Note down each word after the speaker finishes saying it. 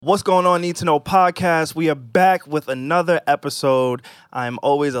What's going on, Need to Know Podcast? We are back with another episode. I'm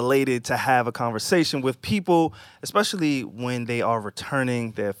always elated to have a conversation with people, especially when they are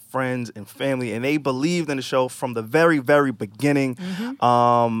returning, their friends and family, and they believed in the show from the very, very beginning.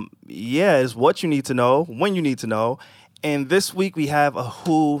 It's what you need to know, when you need to know. And this week we have a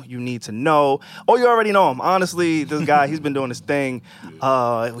who you need to know. Oh, you already know him. Honestly, this guy, he's been doing his thing.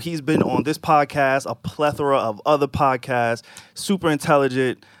 He's been on this podcast, a plethora of other podcasts, super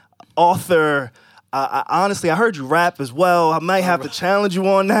intelligent, author. Honestly, I heard you rap as well. I might have to challenge you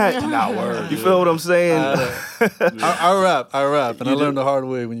on that. Not word. You feel what I'm saying? I rap, and I learned the hard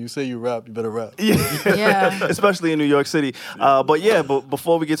way. When you say you rap, you better rap. Yeah. Especially in New York City. But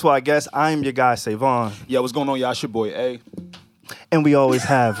before we get to our guest, I'm your guy, Savon. Yeah, what's going on, y'all? It's your boy, A. And we always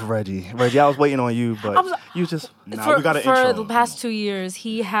have Reggie. Reggie, I was waiting on you, but you just... we got an intro. For the past 2 years,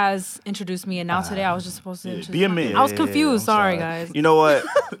 he has introduced me, and now today I was just supposed to introduce be a man. I was confused. I'm sorry, guys. You know what?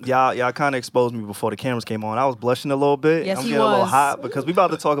 Y'all kind of exposed me before the cameras came on. I was blushing a little bit. Yes, I'm he getting a little was. hot because we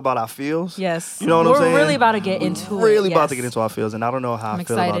about to talk about our feels. Yes. You know what I'm saying? We're really about to get into it. Really about to yes. get into our feels, and I don't know how I'm I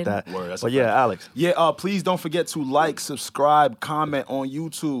feel about excited. that. Word, that's But a yeah, fact. Alex. Yeah, please don't forget to like, subscribe, comment on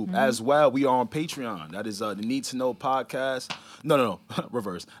YouTube as well. We are on Patreon. That is the Need to Know Podcast. No,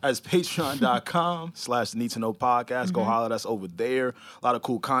 reverse. That's patreon.com/The Need to Know Podcast. Go holler at us over there. A lot of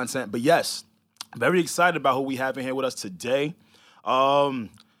cool content. But yes, very excited about who we have in here with us today.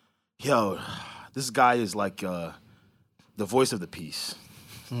 This guy is like the voice of the peace.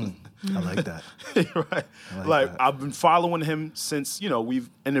 I like that. Right. I like that. I've been following him since, we've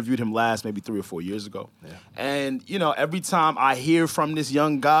interviewed him last maybe 3 or 4 years ago. Yeah. And, every time I hear from this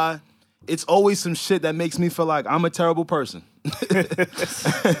young guy, it's always some shit that makes me feel like I'm a terrible person.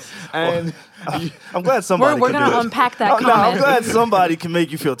 And I'm glad somebody We're can going do to it. unpack that I'm comment. glad somebody can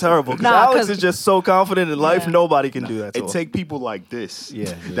make you feel terrible. Because Nah, Alex 'cause- is just so confident in life, Yeah. nobody can do that to it him. take people like this.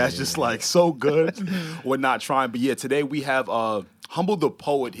 Yeah, That's just like so good. We're not trying. But yeah, today we have Humble the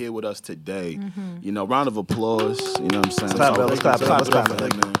Poet here with us today. Round of applause. You know what I'm saying? Clap it up, let's clap it up, let's it up clap for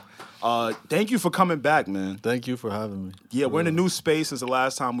it him, man. Thank you for coming back, man. Thank you for having me. Yeah, we're in a new space since the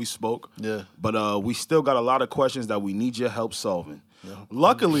last time we spoke. Yeah. But we still got a lot of questions that we need your help solving. Yeah.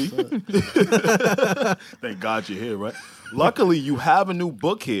 Luckily, thank God you're here, right? Luckily, you have a new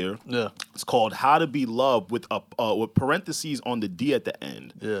book here. Yeah. It's called How to Be Loved with parentheses on the D at the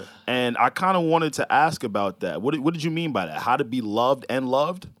end. Yeah. And I kind of wanted to ask about that. What did you mean by that? How to be loved and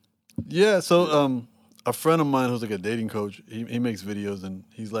loved? Yeah. So a friend of mine who's like a dating coach, he makes videos, and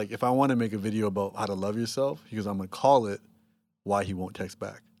he's like, if I want to make a video about how to love yourself, he goes, I'm gonna call it Why He Won't Text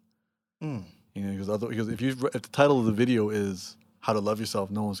Back. Because if the title of the video is How to Love Yourself,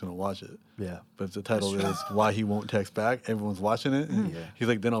 no one's gonna watch it. Yeah. But if the title is Why He Won't Text Back, everyone's watching it. And he's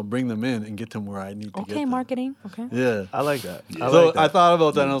like, then I'll bring them in and get them where I need to get Okay, them. marketing. Okay. Yeah. I like that. I thought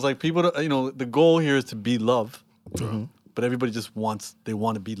about that, and I was like, people, the goal here is to be loved, but everybody just want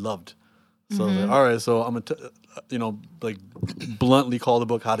to be loved. So I was like, all right, so I'm gonna, bluntly call the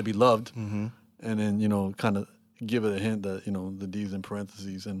book How to Be Loved, and then, kind of give it a hint that, the D's in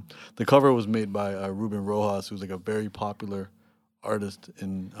parentheses. And the cover was made by Ruben Rojas, who's like a very popular artist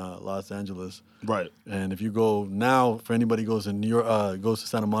in Los Angeles. Right. And if you go now, for anybody who goes to New York, goes to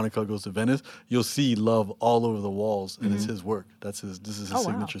Santa Monica, goes to Venice, you'll see love all over the walls, and it's his work. This is his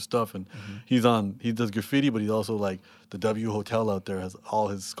signature stuff. And he does graffiti, but he's also like the W Hotel out there has all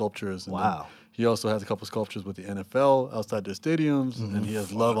his sculptures. And Wow. He also has a couple sculptures with the NFL outside their stadiums, and he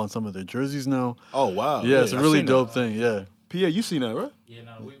has love on some of their jerseys now. Oh, wow. Yeah, it's a I've really seen dope that. thing. Yeah. Pierre, you seen that, right? Yeah,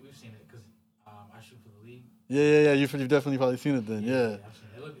 no, we've seen it because I shoot for the league. Yeah. You've definitely probably seen it then. Yeah. I've seen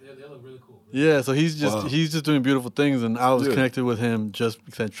it. They look really cool. Yeah, so he's just doing beautiful things, and I was Yeah. connected with him just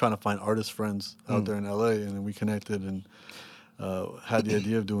because I'm trying to find artist friends out there in LA, and then we connected and had the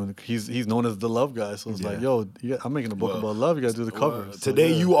idea of doing. He's known as the love guy, so it's like, yo, I'm making a book about love. You got to do the cover. So,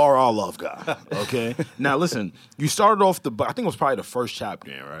 Today yeah. you are our love guy. Okay. Now listen, you started off I think it was probably the first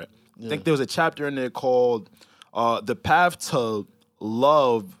chapter, right? I think there was a chapter in there called "The Path to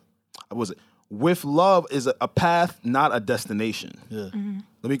Love." What was it? With love is a path, not a destination. Yeah.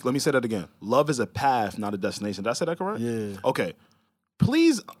 Let me say that again. Love is a path, not a destination. Did I say that correct? Yeah. Okay.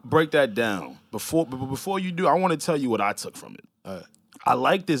 Please break that down. Before you do, I want to tell you what I took from it. I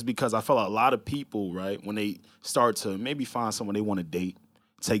like this because I felt like a lot of people, right, when they start to maybe find someone they want to date,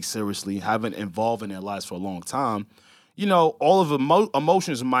 take seriously, haven't involved in their lives for a long time, all of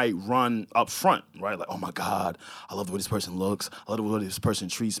emotions might run up front, right? Like, oh my God, I love the way this person looks. I love the way this person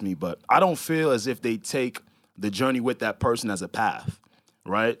treats me. But I don't feel as if they take the journey with that person as a path,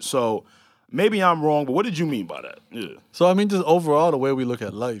 right? So maybe I'm wrong, but what did you mean by that? Yeah. So I mean, just overall, the way we look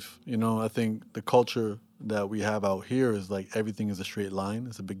at life, I think the culture that we have out here is like everything is a straight line.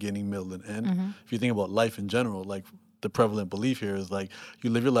 It's a beginning, middle, and end. If you think about life in general, like the prevalent belief here is like you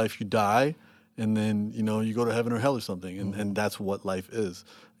live your life, you die, and then, you know, you go to heaven or hell or something. And that's what life is.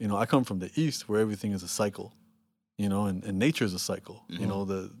 You know, I come from the East where everything is a cycle, you know, and nature is a cycle. You know,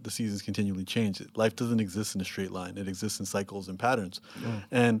 the seasons continually change. Life doesn't exist in a straight line. It exists in cycles and patterns.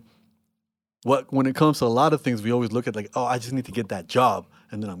 And when it comes to a lot of things, we always look at like, oh, I just need to get that job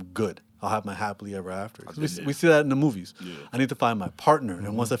and then I'm good. I'll have my happily ever after. 'Cause we see that in the movies. I need to find my partner.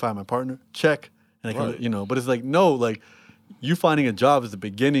 And once I find my partner, check. And I can, you know, but it's like, no, like you finding a job is the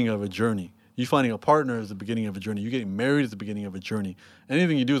beginning of a journey. You finding a partner is the beginning of a journey. You getting married is the beginning of a journey.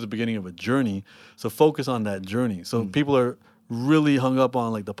 Anything you do is the beginning of a journey. So focus on that journey. So people are really hung up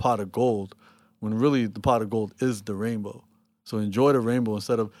on like the pot of gold when really the pot of gold is the rainbow. So enjoy the rainbow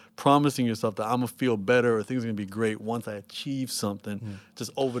instead of promising yourself that I'm going to feel better or things are going to be great once I achieve something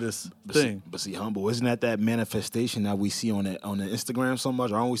just over this thing. But see, Humble, isn't that manifestation that we see on the Instagram so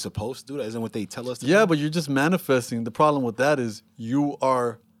much? Aren't we supposed to do that? Isn't what they tell us to do? Yeah, but you're just manifesting. The problem with that is you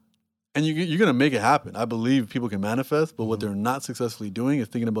are, and you're going to make it happen. I believe people can manifest, but what they're not successfully doing is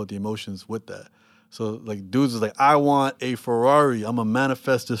thinking about the emotions with that. So like dudes is like, I want a Ferrari. I'm going to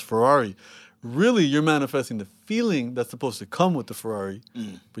manifest this Ferrari. Really, you're manifesting the feeling that's supposed to come with the Ferrari,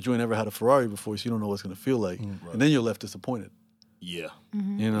 but you ain't never had a Ferrari before, so you don't know what it's going to feel like. And then you're left disappointed. Yeah.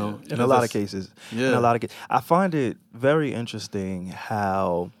 You know? In a lot of cases. Yeah. In a lot of cases. I find it very interesting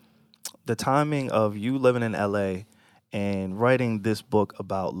how the timing of you living in LA and writing this book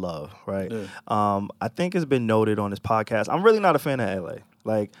about love, right? Yeah. I think it's been noted on this podcast. I'm really not a fan of LA.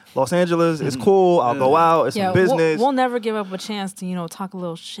 Like, Los Angeles is cool. I'll go out. It's some business. We'll never give up a chance to, you know, talk a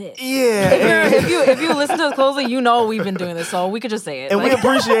little shit. Yeah. If you listen to us closely, you know we've been doing this, so we could just say it. And we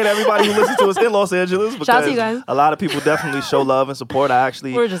appreciate everybody who listens to us in Los Angeles because Shout out to you guys. a lot of people definitely show love and support.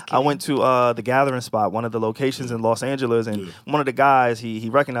 We're just I kidding. went to the Gathering Spot, one of the locations in Los Angeles, and one of the guys, he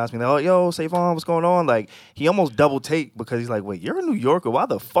recognized me. Like, oh, yo, Savon, what's going on? Like, he almost double take because he's like, wait, you're a New Yorker? Why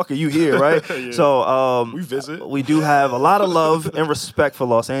the fuck are you here, right? So we visit. We do have a lot of love and respect for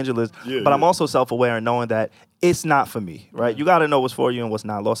Los Angeles, but I'm also self-aware in knowing that it's not for me, right? You got to know what's for you and what's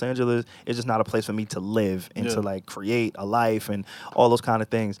not. Los Angeles is just not a place for me to live and to like create a life and all those kind of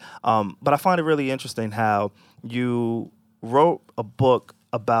things. But I find it really interesting how you wrote a book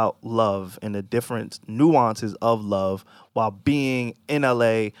about love and the different nuances of love while being in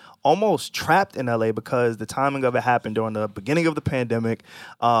LA, almost trapped in LA because the timing of it happened during the beginning of the pandemic.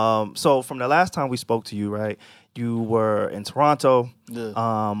 So from the last time we spoke to you, right, you were in Toronto.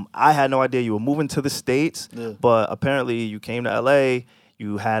 I had no idea you were moving to the States, but apparently you came to LA.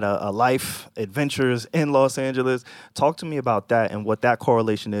 You had a life adventures in Los Angeles. Talk to me about that and what that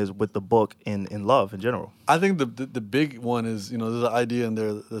correlation is with the book in love in general. I think the big one is, you know, there's an idea in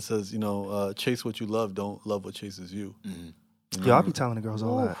there that says, you know, chase what you love, don't love what chases you. Yo, I'll be telling the girls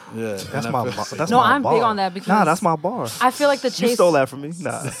all that. Yeah. That's my that's No, my I'm bar. big on that because Nah, that's my bar. I feel like the chase. You stole that from me?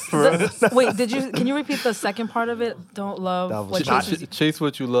 Nah. Wait, can you repeat the second part of it? Don't love That was what shit. chases you. Chase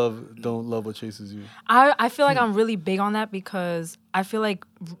what you love, don't love what chases you. I feel like I'm really big on that because I feel like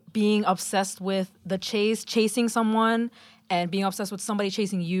being obsessed with the chasing someone and being obsessed with somebody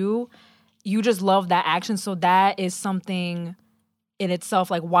chasing you, you just love that action. So that is something in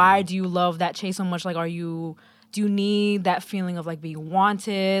itself. Like, why do you love that chase so much? Like, do you need that feeling of like being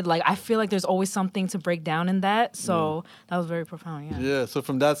wanted? Like, I feel like there's always something to break down in that. So that was very profound. Yeah. Yeah, so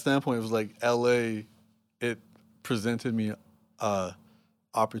from that standpoint, it was like LA, it presented me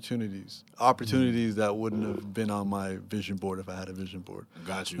opportunities that wouldn't have been on my vision board if I had a vision board.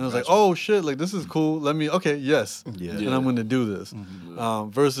 Got you. And I was like, oh shit, like this is cool. Yes. And I'm going to do this.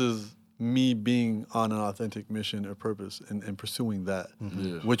 Versus me being on an authentic mission or purpose and pursuing that,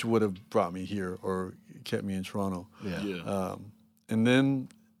 which would have brought me here or kept me in Toronto. And then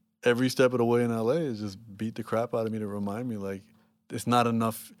every step of the way in LA is just beat the crap out of me to remind me like it's not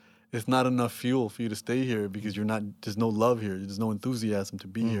enough fuel for you to stay here because there's no love here. There's no enthusiasm to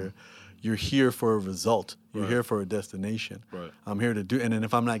be here. You're here for a result. You're here for a destination. Right. I'm here to do, and then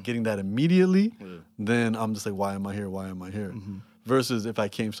if I'm not getting that immediately, then I'm just like, why am I here? Why am I here? Versus if I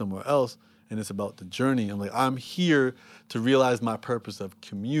came somewhere else and it's about the journey, I'm like, I'm here to realize my purpose of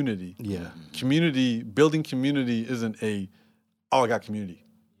community. Community, building community isn't I got community.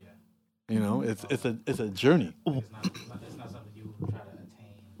 You know, it's a journey. It's not something you try to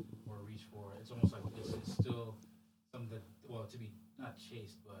attain or reach for. It's almost like it's still something that, well, to be not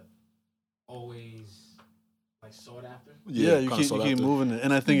chased, but always like sought after. Yeah, you keep moving it.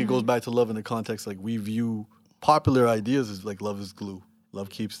 And I think it goes back to love in the context, like we view popular ideas as like love is glue. Love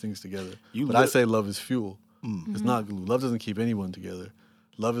keeps things together. But I say love is fuel. It's not glue. Love doesn't keep anyone together.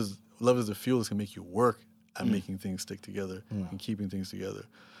 Love is the fuel that's gonna make you work at making things stick together and keeping things together.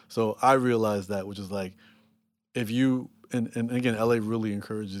 So I realized that, which is like, if you and again, LA really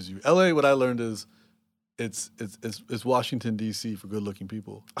encourages you. LA, what I learned is, it's Washington D.C. for good looking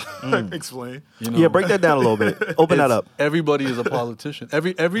people. Explain. You know? Yeah, break that down a little bit. Open that up. Everybody is a politician.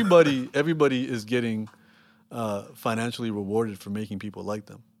 Everybody is getting financially rewarded for making people like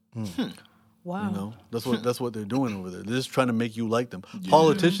them. Wow. You know, that's what they're doing over there. They're just trying to make you like them.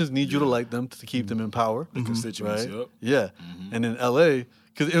 Politicians need you to like them to keep them in power. Constituents, Right? yep. Yeah. And in LA,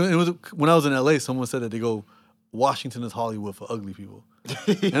 because it was when I was in LA, someone said that they go, Washington is Hollywood for ugly people.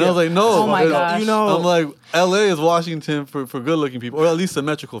 And I was like, no. Oh my gosh. You know, I'm like, LA is Washington for good-looking people, or at least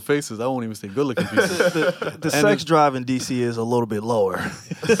symmetrical faces. I won't even say good-looking people. the sex drive in DC is a little bit lower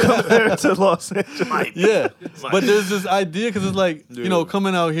compared to Los Angeles. Yeah, but there's this idea because it's like, you know,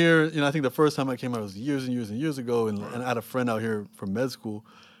 coming out here, you know, I think the first time I came out was years and years and years ago, and I had a friend out here from med school.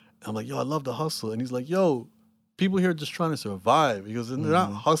 And I'm like, yo, I love the hustle. And he's like, yo, people here are just trying to survive. Because they're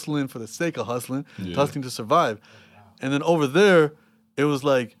not hustling for the sake of hustling, they're hustling to survive. And then over there, it was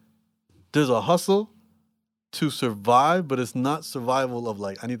like, there's a hustle to survive, but it's not survival of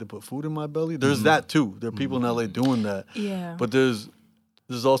like, I need to put food in my belly. There's that too. There are people in LA doing that. Yeah. But there's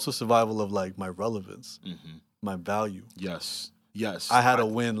also survival of like my relevance, my value. Yes. I had a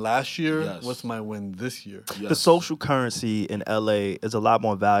win last year. Yes. What's my win this year? Yes. The social currency in LA is a lot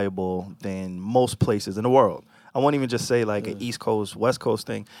more valuable than most places in the world. I won't even just say like an East Coast, West Coast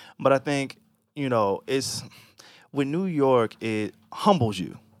thing, but I think, you know, it's with New York, it humbles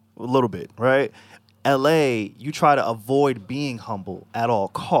you a little bit, right? LA, you try to avoid being humble at all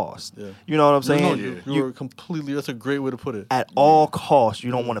costs. Yeah. You know what I'm saying? No, you're completely, that's a great way to put it. At all costs,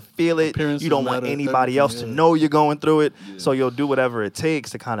 you don't want to feel it. Appearances You don't want matter, anybody else to everything, know you're going through it. So you'll do whatever it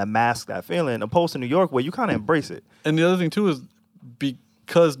takes to kind of mask that feeling. Opposed to New York, where you kind of embrace it. And the other thing too is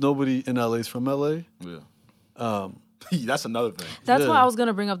because nobody in LA is from LA, That's another thing. That's Yeah. what I was going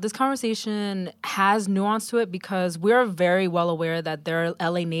to bring up. This conversation has nuance to it because we're very well aware that there are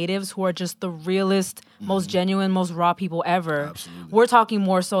LA natives who are just the realest, most genuine, most raw people ever. Absolutely. We're talking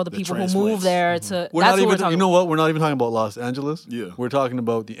more so the people who move transplants. there to. we're that's not what we're even. talking You know what? We're not even talking about Los Angeles. Yeah. We're talking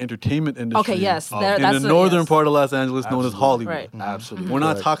about the entertainment industry. Okay, yes, in that's the a- northern yes. part of Los Angeles, known as Hollywood. Right. Absolutely. We're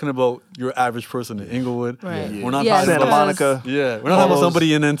not talking about your average person in Inglewood. Right. Yeah. We're not Yeah, talking Santa about. Monica. Yeah, we're not talking about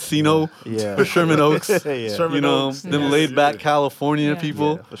somebody in Encino, Yeah. or Sherman Oaks. Yeah. Sherman You know, Oaks. them Yes, laid back yeah. California Yeah.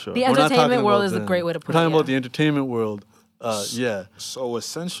 people. Yeah, for sure. The We're not entertainment talking world about is a them. great way to put We're talking it. about the entertainment world. Yeah. So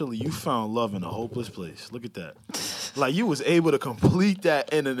essentially, you found love in a hopeless place. Look at that. Like you was able to complete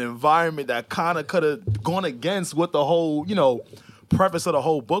that in an environment that kind of could have gone against what the whole, you know, preface of the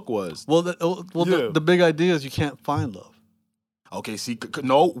whole book was. Well, Yeah. the big idea is you can't find love. Okay, see,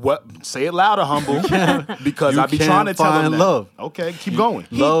 no, what? Say it louder, humble, because You I be can't trying to tell them find that. love. Okay, keep going.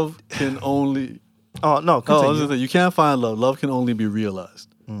 Love can only. Oh, no, Oh, I was continue. gonna say, you can't find love. Love can only be realized,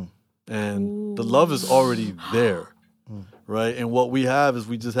 and the love is already there, right? And what we have is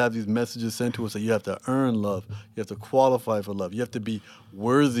we just have these messages sent to us that you have to earn love, you have to qualify for love, you have to be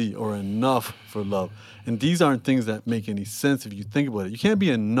worthy or enough for love, and these aren't things that make any sense if you think about it. You can't be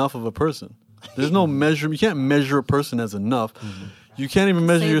enough of a person. There's no measure. You can't measure a person as enough. You can't even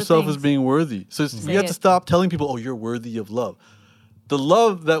measure Say the yourself as things. being worthy. So we Say have to it. stop telling people, "Oh, you're worthy of love." The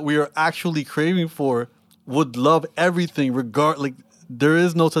love that we are actually craving for would love everything, like there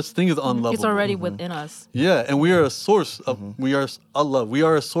is no such thing as unlovable. It's already within us. Yeah, and we are a source of we are a love. We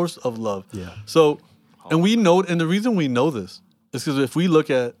are a source of love. Yeah. So, and we know, and the reason we know this is because if we look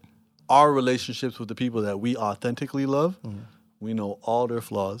at our relationships with the people that we authentically love, we know all their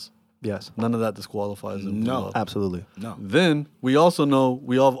flaws. Yes, None of that disqualifies them. from No. love. absolutely. No. Then we also know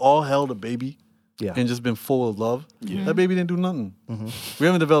we have all held a baby. Yeah. And just been full of love. That baby didn't do nothing. We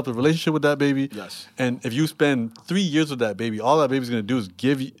haven't developed a relationship with that baby. Yes. And if you spend 3 years with that baby, all that baby's gonna do is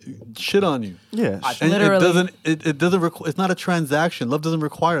give you shit on you. Yeah. And Literally. it doesn't it's not a transaction. Love doesn't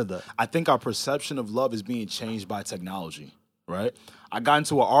require that. I think our perception of love is being changed by technology, right? I got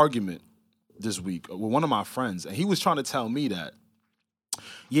into an argument this week with one of my friends, and he was trying to tell me that,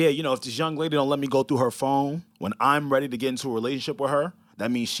 yeah, you know, if this young lady don't let me go through her phone when I'm ready to get into a relationship with her,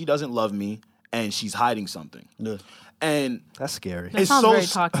 that means she doesn't love me and she's hiding something. Yeah. And That's scary. That sounds very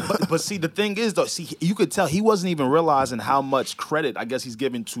toxic. but see, the thing is, though, see, you could tell he wasn't even realizing how much credit I guess he's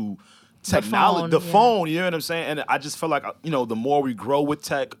giving to technology, the phone, yeah. phone. You know what I'm saying? And I just feel like, you know, the more we grow with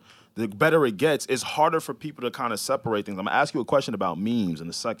tech, the better it gets. It's harder for people to kind of separate things. I'm gonna ask you a question about memes in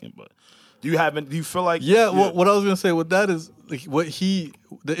a second, but do you feel like Well, what I was gonna say with that is like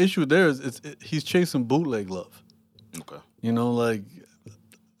the issue there is he's chasing bootleg love. okay. You know, like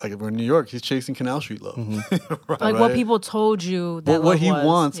like if we're in New York, he's chasing Canal Street love. Like what people told you that What love he was.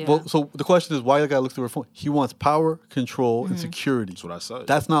 wants. Yeah. Well, so the question is, why the guy looks through her phone? He wants power, control, and security. That's what I said.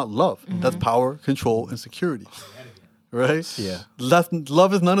 That's not love. That's power, control, and security. Right? Yeah.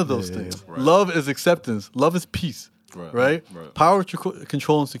 Love is none of those things. Right. Love is acceptance. Love is peace. Right? Power,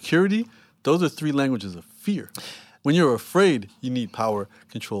 control, and security, those are three languages of fear. When you're afraid, you need power,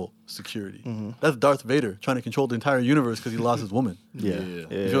 control, security. That's Darth Vader trying to control the entire universe because he lost his woman. Yeah. You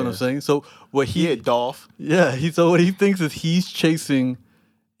feel what I'm saying? So what Dolph. so what he thinks is he's chasing,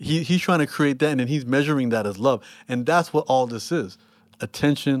 he's trying to create that, and then he's measuring that as love. And that's what all this is.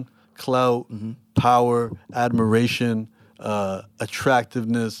 Attention, clout, power, admiration,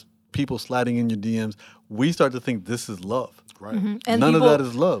 attractiveness, people sliding in your DMs. We start to think this is love. Right. And None people- of that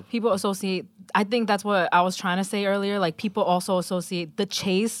is love. People associate. I think that's what I was trying to say earlier. Like people also associate the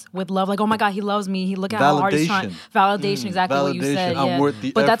chase with love. Like, oh my God, he loves me. He look at how hard he's trying. Validation, exactly what you said. Validation, I'm Yeah. worth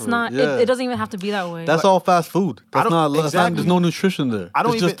the but that's effort, not. yeah. It doesn't even have to be that way. That's all fast food. That's don't- not love. exactly. There's no nutrition there. I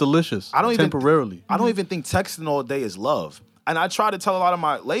don't it's even- just delicious. I don't even- temporarily. I don't even think texting all day is love. And I try to tell a lot of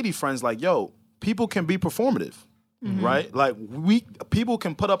my lady friends, like, yo, people can be performative, right? Like people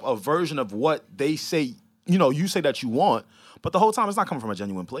can put up a version of what they say, you say that you want, but the whole time it's not coming from a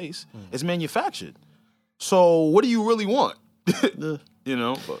genuine place. It's manufactured. So what do you really want?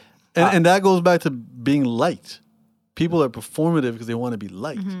 But, And that goes back to being liked. People are performative because they want to be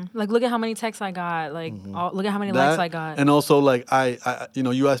liked. like, look at how many texts I got. Like, look at how many That- likes I got. And also, like, I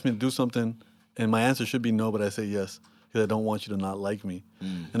you asked me to do something, and my answer should be no, but I say yes because I don't want you to not like me.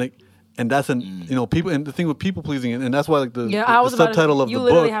 And that's people. And the thing with people pleasing, and that's why like the I was about to- subtitle of you the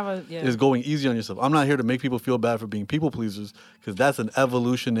literally book have a- is going easy on yourself. I'm not here to make people feel bad for being people pleasers because that's an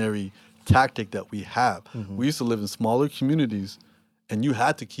evolutionary tactic that we have. We used to live in smaller communities, and you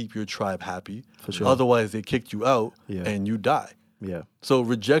had to keep your tribe happy. For sure. Otherwise, they kicked you out, Yeah. and you die. Yeah. So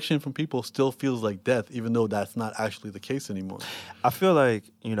rejection from people still feels like death, even though that's not actually the case anymore. I feel like,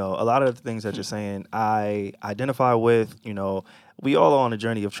 a lot of the things that you're saying, I identify with, we all are on a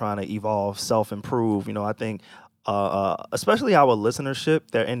journey of trying to evolve, self-improve. I think, especially our listenership,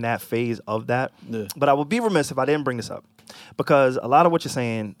 they're in that phase of that. Yeah. But I would be remiss if I didn't bring this up because a lot of what you're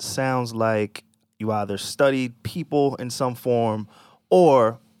saying sounds like you either studied people in some form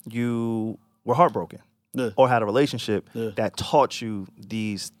or you were heartbroken. Yeah. Or had a relationship Yeah. that taught you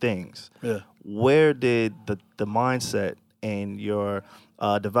these things. Yeah. Where did the mindset and your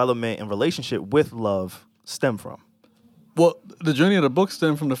development and relationship with love stem from? Well, the journey of the book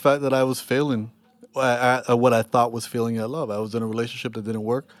stemmed from the fact that I was failing at what I thought was failing at love. I was in a relationship that didn't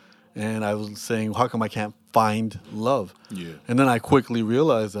work, and I was saying, how come I can't find love? Yeah. And then I quickly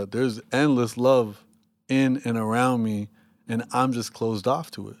realized that there's endless love in and around me, and I'm just closed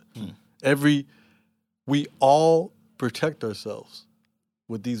off to it. We all protect ourselves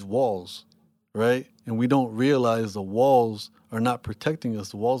with these walls, right? And we don't realize the walls are not protecting us.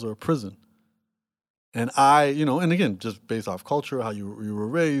 The walls are a prison. And and again, just based off culture, how you were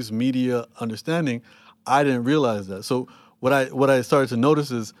raised, media, understanding, I didn't realize that. So what I started to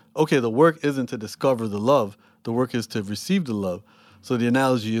notice is, okay, the work isn't to discover the love. The work is to receive the love. So the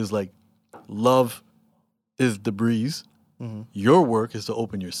analogy is like, love is the breeze. Your work is to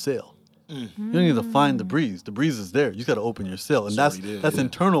open your sail. You don't need to find the breeze. The breeze is there. You got to open your sail, and that's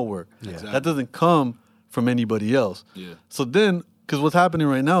internal work. That doesn't come from anybody else. Yeah. So then, because what's happening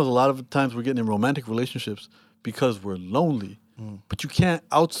right now is a lot of times we're getting in romantic relationships because we're lonely, but you can't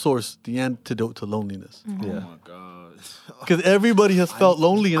outsource the antidote to loneliness. Oh my God. Because everybody has felt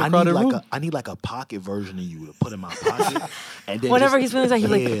lonely in a crowded room. I need like a pocket version of you to put in my pocket. And then Whenever just- he's feeling like,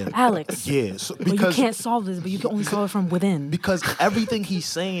 he's Yeah. like, Alex, Yeah, so, but you because can't solve this, but you can only solve it from within. because everything he's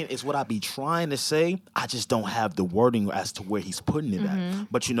saying is what I be trying to say. I just don't have the wording as to where he's putting it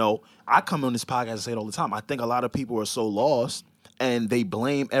at. But I come on this podcast and say it all the time. I think a lot of people are so lost and they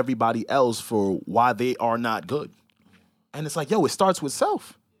blame everybody else for why they are not good. And it's like, yo, it starts with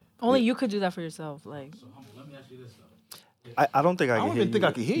self. Only you could do that for yourself. Like, Let me ask you this though. I don't think I can don't hear even you. think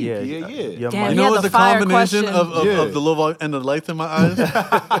I can hear you, Pierre, yeah. Your Damn, mic- You he know had what's the the fire combination question. of the low and the lights in my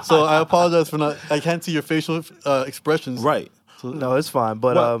eyes? So I apologize for not. I can't see your facial expressions. Right. No, it's fine.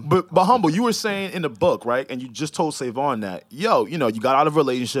 But But Humble, you were saying in the book, right? And you just told Savon that, you got out of a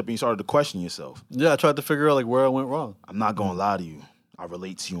relationship and you started to question yourself. Yeah, I tried to figure out like where I went wrong. I'm not gonna lie to you. I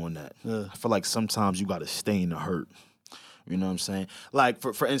relate to you on that. Yeah. I feel like sometimes you gotta stay in the hurt. You know what I'm saying? Like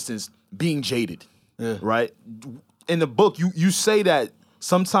for instance, being jaded. Yeah. Right? In the book, you say that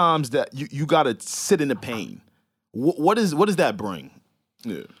sometimes that you gotta sit in the pain. What does that bring?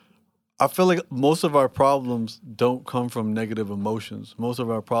 Yeah. I feel like most of our problems don't come from negative emotions. Most of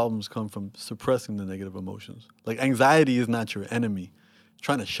our problems come from suppressing the negative emotions. Like anxiety is not your enemy.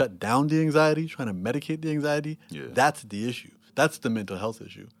 trying to shut down the anxiety, trying to medicate the anxiety, that's the issue. That's the mental health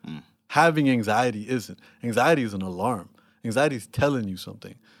issue. Having anxiety isn't. Anxiety is an alarm. Anxiety is telling you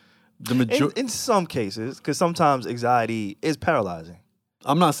something. In some cases, because sometimes anxiety is paralyzing.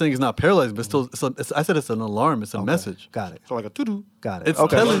 I'm not saying it's not paralyzing, but still, I said it's an alarm. It's a message. Got it. So like a to-do. Got it. It's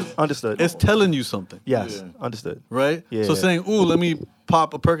okay. telling- Understood. It's telling you something, yes. Understood. right? Yeah. So saying, "Ooh, let me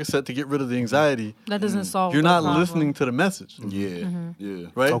pop a Percocet to get rid of the anxiety," That doesn't solve. you're the not problem. listening to the message, Yeah.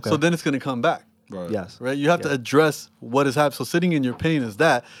 right? Okay. So then it's going to come back. Right. Yes. Right? You have to address what is happening. So sitting in your pain is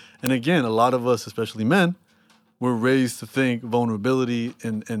that. And again, a lot of us, especially men, we're raised to think vulnerability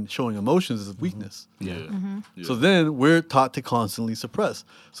and showing emotions is weakness. Yeah. So then we're taught to constantly suppress.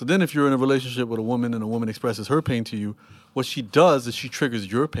 So then if you're in a relationship with a woman and a woman expresses her pain to you, what she does is she triggers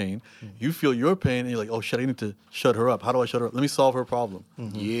your pain. You feel your pain and you're like, oh shit, I need to shut her up. How do I shut her up? Let me solve her problem.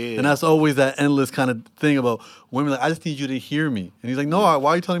 Yeah. And that's always that endless kind of thing about women like, I just need you to hear me. And he's like, no,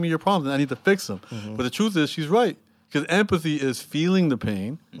 why are you telling me your problems? I need to fix them. But the truth is, she's right. Because empathy is feeling the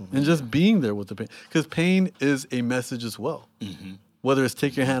pain and just being there with the pain. Because pain is a message as well. Whether it's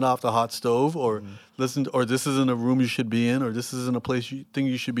take your hand off the hot stove or listen, or this isn't a room you should be in, or this isn't a thing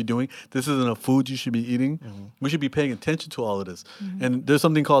you should be doing. This isn't a food you should be eating. We should be paying attention to all of this. And there's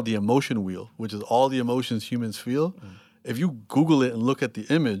something called the emotion wheel, which is all the emotions humans feel. If you Google it and look at the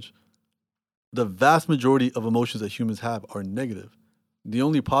image, the vast majority of emotions that humans have are negative. The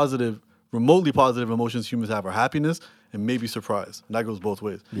only remotely positive emotions humans have are happiness and maybe surprise. And that goes both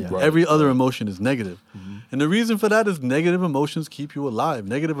ways. Yeah. Right. Every other emotion is negative. And the reason for that is negative emotions keep you alive.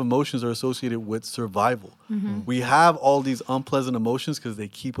 Negative emotions are associated with survival. We have all these unpleasant emotions because they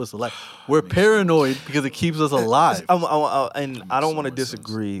keep us alive. We're paranoid because it keeps us alive. And I don't want to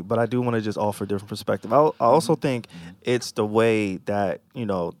disagree, but I do want to just offer a different perspective. I also think it's the way that,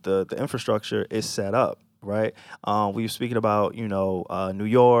 the infrastructure is set up, right? We were speaking about, New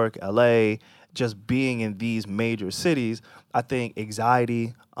York, LA, just being in these major cities. I think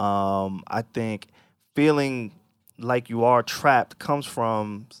anxiety, I think feeling like you are trapped comes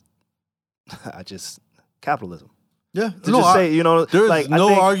from capitalism. Yeah. To just say, there's like, I no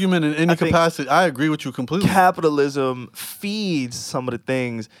think- argument in any I think capacity. I agree with you completely. Capitalism feeds some of the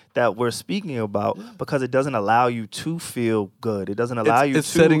things that we're speaking about because it doesn't allow you to feel good. It doesn't allow you it's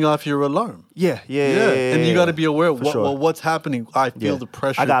to setting off your alarm. Yeah. And you got to be aware For sure. what's happening. I feel the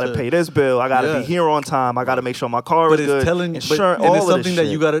pressure. I gotta pay this bill. I gotta be here on time. I gotta make sure my car But is it's good. telling, Insurance, and all it's of something this that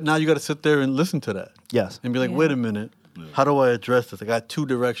you shit. got to sit there and listen to that Yes. and be like, Yeah. wait a minute, how do I address this? I got two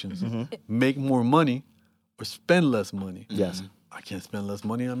directions: make more money or spend less money. Yes. I can't spend less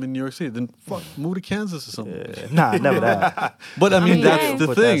money. I'm in New York City. Then fuck, move to Kansas or something. Nah, never that. But I mean, mean, that's yeah. the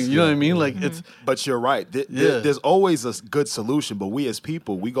But thing. that's- You know what I yeah. mean? Like it's But you're right. There's always a good solution, but we as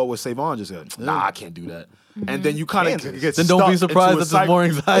people, we go with Savon just said, nah, I can't do that. And then you kind of Kansas. get then don't be stuck surprised into that there's more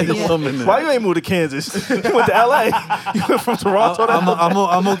anxiety or something. in there. Why you ain't moved to Kansas? You went to LA. You went from Toronto to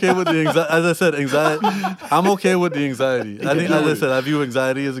I'm okay with the anxiety. As I said, anxiety. I'm okay with the anxiety. I think, as I said, I view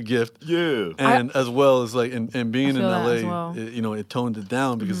anxiety as a gift. Yeah. And as well as like, and being in feel that as LA, well. it toned it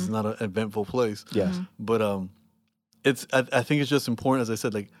down because it's not an eventful place. Yes. But I think it's just important, as I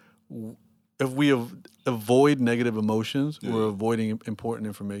said, like if we avoid negative emotions, we're avoiding important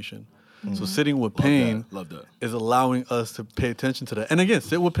information. So sitting with pain Love that. is allowing us to pay attention to that. And again,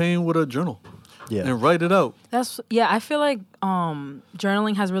 sit with pain with a journal Yeah. and write it out. I feel like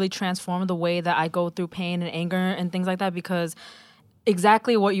journaling has really transformed the way that I go through pain and anger and things like that because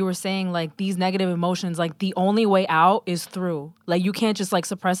exactly what you were saying, like these negative emotions, like the only way out is through. Like you can't just like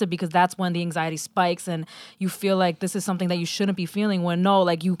suppress it because that's when the anxiety spikes and you feel like this is something that you shouldn't be feeling when no,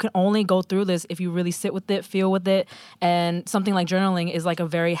 like you can only go through this if you really sit with it, feel with it. And something like journaling is like a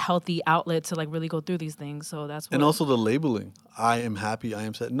very healthy outlet to like really go through these things. So that's what And also the labeling. I am happy. I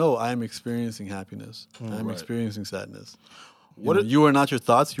am sad. No, I am experiencing happiness. I am experiencing sadness. You are not your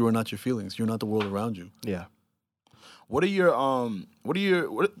thoughts. You are not your feelings. You're not the world around you. Yeah. What are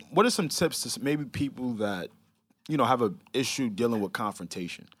some tips to maybe people that have a issue dealing with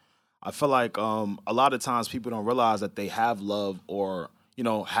confrontation? I feel like a lot of times people don't realize that they have love or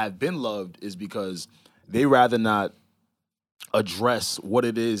have been loved is because they rather not address what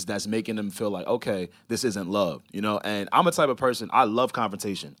it is that's making them feel like, okay, this isn't love, and I'm a type of person, I love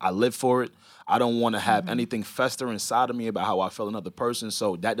confrontation. I live for it. I don't want to have anything fester inside of me about how I feel another person,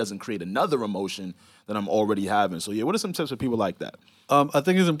 so that doesn't create another emotion that I'm already having. So yeah, what are some tips for people like that? I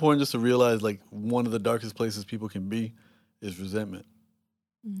think it's important just to realize like one of the darkest places people can be is resentment.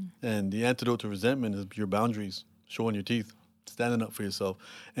 And the antidote to resentment is your boundaries, showing your teeth, standing up for yourself.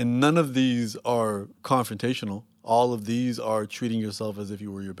 And none of these are confrontational. All of these are treating yourself as if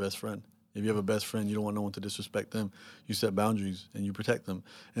you were your best friend. If you have a best friend, you don't want no one to disrespect them. You set boundaries and you protect them.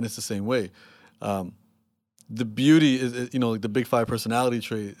 And it's the same way. The beauty is, like the big 5 personality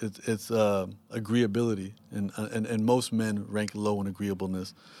trait. It's agreeability, and most men rank low in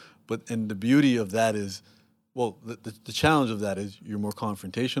agreeableness. And the beauty of that is, well, the challenge of that is you're more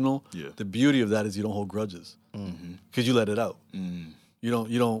confrontational. Yeah. The beauty of that is you don't hold grudges because you let it out. You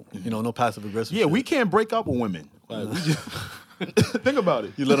don't, no passive aggressive. Yeah, shit. we can't break up with women. Like, we just, think about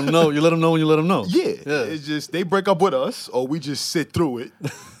it. You let them know. You let them know when you let them know. Yeah, it's just they break up with us, or we just sit through it,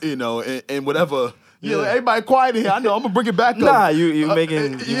 and whatever. Everybody quiet in here. I know. I'm gonna bring it back up. Nah, you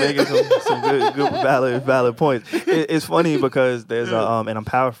making some good valid points. It's funny because there's and I'm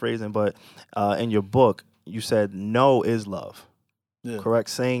paraphrasing, but in your book you said no is love. Yeah. Correct?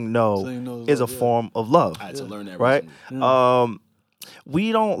 Saying no is a love, form of love. I had to learn that Right? recently.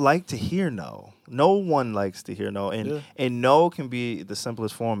 We don't like to hear no. No one likes to hear no. And no can be the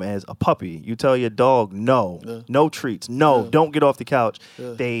simplest form as a puppy. You tell your dog no, no treats, no, don't get off the couch.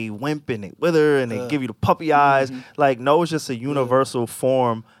 They wimp and they wither and they give you the puppy eyes. Like no is just a universal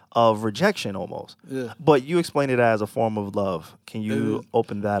form of rejection almost. Yeah. But you explain it as a form of love. Can you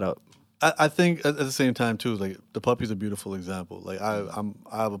open that up? I think at the same time too, like the puppy's a beautiful example. Like I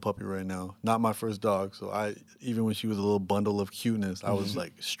have a puppy right now, not my first dog. So even when she was a little bundle of cuteness, I was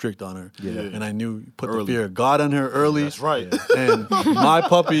like strict on her. Yeah. And I knew put the fear of God on her early. That's right. And my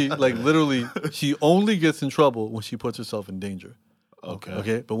puppy, like literally, she only gets in trouble when she puts herself in danger.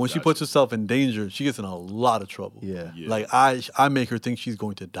 Okay. But when she puts herself in danger, she gets in a lot of trouble. Yeah. Like I make her think she's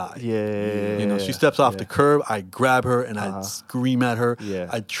going to die. Yeah. She steps off the curb, I grab her and I scream at her. Yeah.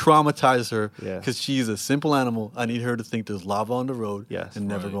 I traumatize her Yeah. because she's a simple animal. I need her to think there's lava on the road Yes. and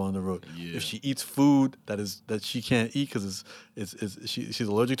never go on the road. Yeah. If she eats food that she can't eat because she's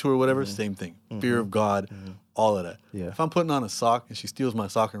allergic to or whatever, same thing. Fear of God, all of that. Yeah. If I'm putting on a sock and she steals my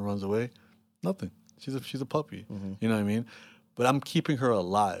sock and runs away, nothing. She's a puppy. You know what I mean? But I'm keeping her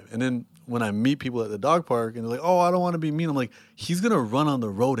alive. And then when I meet people at the dog park and they're like, oh, I don't want to be mean. I'm like, he's going to run on the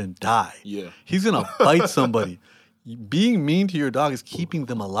road and die. Yeah. He's going to bite somebody. Being mean to your dog is keeping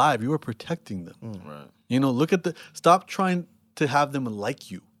them alive. You are protecting them. Right. Stop trying to have them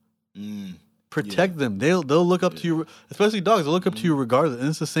like you. Protect them. They'll look up to you, especially dogs. They'll look up to you regardless. And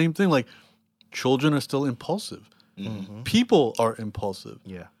it's the same thing. Like children are still impulsive. People are impulsive.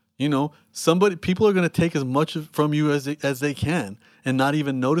 Yeah. People are going to take as much from you as they can and not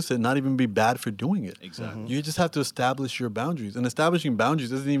even notice it, not even be bad for doing it. Exactly. You just have to establish your boundaries. And establishing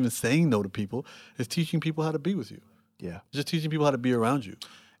boundaries isn't even saying no to people. It's teaching people how to be with you. Yeah. Just teaching people how to be around you.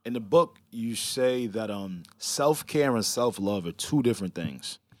 In the book, you say that self-care and self-love are two different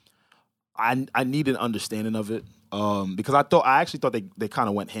things. I need an understanding of it because I actually thought they kind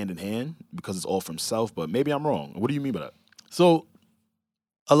of went hand in hand because it's all from self, but maybe I'm wrong. What do you mean by that? So,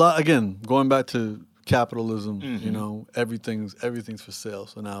 again, going back to capitalism, everything's for sale.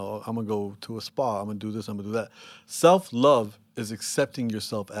 So now I'm going to go to a spa. I'm going to do this. I'm going to do that. Self-love is accepting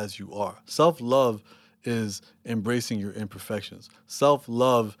yourself as you are. Self-love is embracing your imperfections.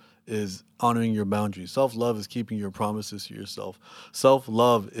 Self-love is honoring your boundaries. Self-love is keeping your promises to yourself.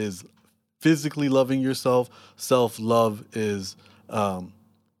 Self-love is physically loving yourself. Self-love is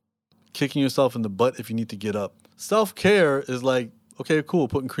kicking yourself in the butt if you need to get up. Self-care is like, okay, cool,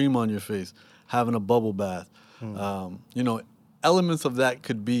 putting cream on your face, having a bubble bath. Elements of that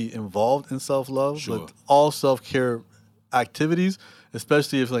could be involved in self-love, Sure. but all self-care activities,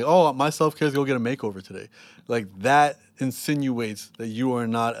 especially if like, oh, my self-care is go get a makeover today. Like that insinuates that you are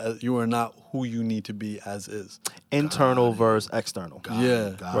not who you need to be as is. Internal versus external. Right?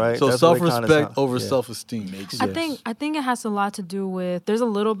 So That's what it kinda self-respect sounds- over yeah. self-esteem. I think it has a lot to do with there's a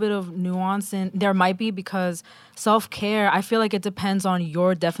little bit of nuance in there might be because self-care, I feel like it depends on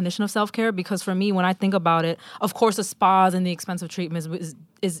your definition of self-care because for me when I think about it, of course the spas and the expensive treatments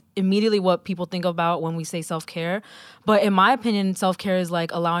is immediately what people think about when we say self-care. But in my opinion, self-care is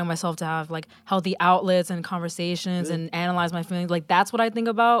like allowing myself to have like healthy outlets and conversations and analyze my feelings. Like that's what I think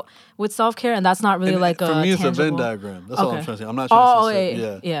about with self-care and that's not really And like for a me, it's tangible. a Venn diagram. That's all I'm Okay. trying to say. I'm not trying to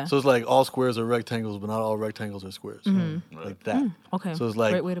say, yeah. So it's like all squares are rectangles, but not all rectangles are squares. Like that. Okay. So it's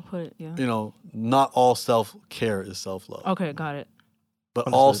like, great way to put it. Yeah. not all self-care is self-love, Okay, got it. but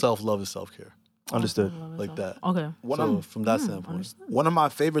all Understood. self-love is self-care. Understood. Like that. Okay. From that standpoint. One of my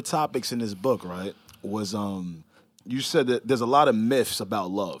favorite topics in this book, right, was you said that there's a lot of myths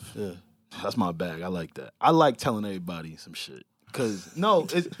about love. Yeah. That's my bag. I like that. I like telling everybody some shit. Cause no,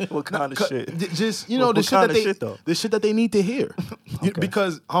 it's What kind of shit? Just What the shit kind that of they shit, though? the shit that they need to hear.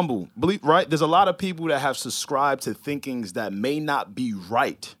 Because humble, believe right. There's a lot of people that have subscribed to thinkings that may not be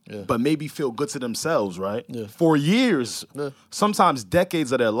right, but maybe feel good to themselves, right? For years, sometimes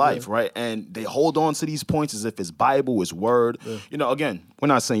decades of their life, right? And they hold on to these points as if it's Bible, it's word. You know, again, we're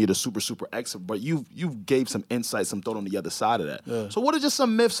not saying you're the super expert, but you've gave some insight, some thought on the other side of that. So what are just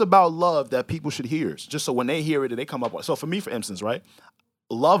some myths about love that people should hear? Just so when they hear it, they come up with. So for me, for instance, right,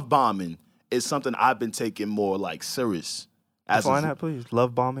 love bombing is something I've been taking more like serious. Define that, please.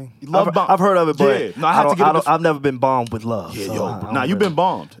 Love bombing. I've I've heard of it, but yeah. No, I have to get I've never been bombed with love. Yeah, so you've been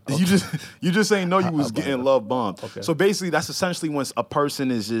bombed. Okay. You just ain't know you was getting love bombed. Okay. So basically, that's essentially when a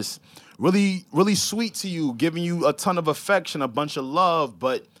person is just really, really sweet to you, giving you a ton of affection, a bunch of love,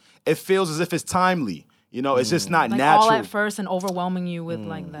 but it feels as if it's timely. You know, it's just not like natural. all at first and overwhelming you with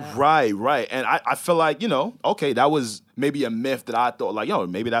like that. Right. And I feel like, you know, okay, that was maybe a myth that I thought like, yo,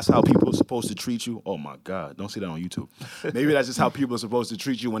 maybe that's how people are supposed to treat you. Oh my God, don't see that on YouTube. Maybe that's just how people are supposed to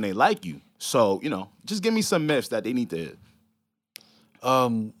treat you when they like you. So, you know, just give me some myths that they need to.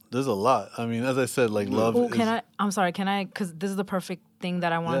 There's a lot. I mean, as I said, like love. Oh, I'm sorry. Can I? Because this is the perfect thing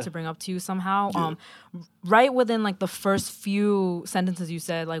that I wanted to bring up to you somehow. Right within like the first few sentences you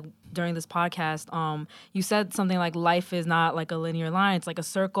said, like during this podcast, you said something like life is not like a linear line; it's like a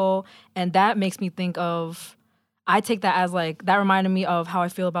circle, and that makes me think of. I take that as like that reminded me of how I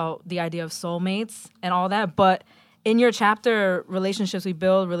feel about the idea of soulmates and all that, but. In your chapter, relationships we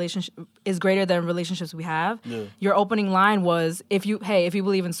build, relationship is greater than relationships we have. Your opening line was, if you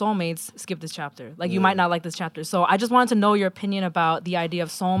believe in soulmates, skip this chapter. Like you might not like this chapter. So I just wanted to know your opinion about the idea of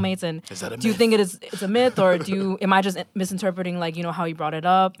soulmates, and do you think it's a myth, or am I just misinterpreting like how you brought it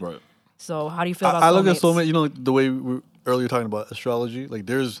up? Right. So how do you feel about? I soulmates? look at soulmate. You know, the way we were earlier talking about astrology. Like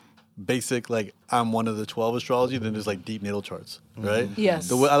there's basic like I'm one of the 12 astrology, then there's like deep natal charts, right? Yes.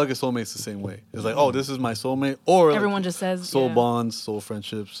 The way I look at soulmates the same way. It's like, oh, this is my soulmate, or Everyone just says soul yeah. bonds, soul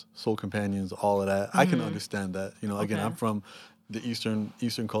friendships, soul companions, all of that. I can understand that. You know, again, Okay. I'm from the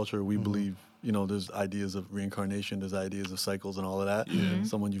Eastern culture. We believe, there's ideas of reincarnation, there's ideas of cycles and all of that.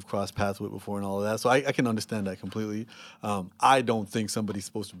 Someone you've crossed paths with before and all of that. So I can understand that completely. I don't think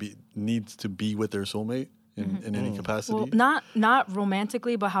somebody's needs to be with their soulmate in any capacity. Well, not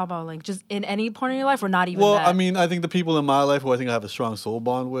romantically, but how about like just in any point in your life, or not even Well, that? I mean, I think the people in my life who I think I have a strong soul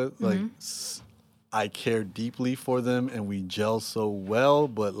bond with, like, I care deeply for them and we gel so well,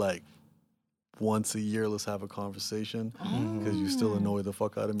 but like once a year, let's have a conversation because you still annoy the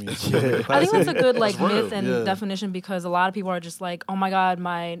fuck out of me. I think that's a good like myth and Yeah. definition, because a lot of people are just like, oh my God,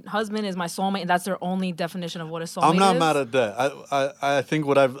 my husband is my soulmate, and that's their only definition of what a soulmate is. I'm not mad at that. I think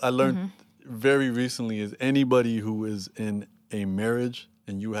what I learned very recently is anybody who is in a marriage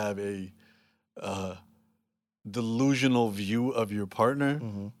and you have a delusional view of your partner,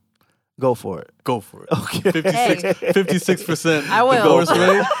 Go for it. go for it. Okay. 56% I will. divorce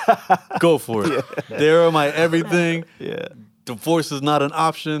rate, go for it. They're my everything. Yeah. Divorce is not an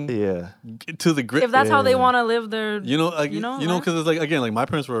option. Yeah. Get to the grit. If that's how they want to live their, Like, life. because it's like, again, like my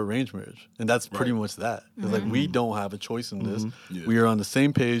parents were arranged marriage, and that's pretty much that. It's like we don't have a choice in this. Yeah. We are on the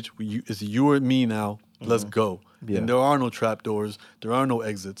same page. It's you or me now. Let's go. Yeah. And there are no trap doors. There are no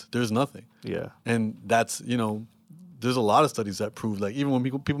exits. There's nothing. Yeah. And that's there's a lot of studies that prove like even when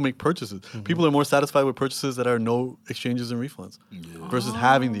people make purchases, people are more satisfied with purchases that are no exchanges and refunds versus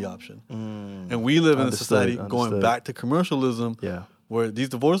having the option. And we live in a society going Understood. back to commercialism. Yeah. Where these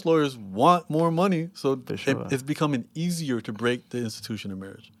divorce lawyers want more money, so sure. it's becoming easier to break the institution of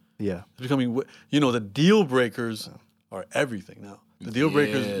marriage. Yeah. It's becoming, the deal breakers are everything now. The deal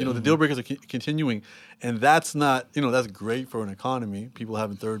breakers, the deal breakers are continuing, and that's not, that's great for an economy. People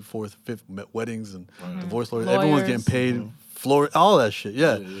having third, fourth, fifth weddings and divorce lawyers. Everyone's getting paid, all that shit.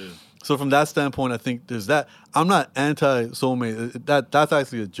 Yeah. So from that standpoint, I think there's that. I'm not anti soulmate. That's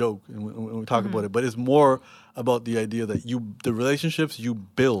actually a joke when we talk about it, but it's more about the idea that the relationships you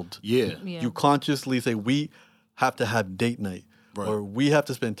build. Yeah. Yeah. You consciously say we have to have date night. Right. Or we have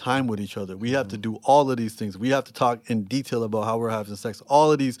to spend time with each other. We have to do all of these things. We have to talk in detail about how we're having sex. All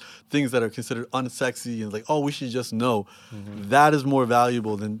of these things that are considered unsexy and like, oh, we should just know. That is more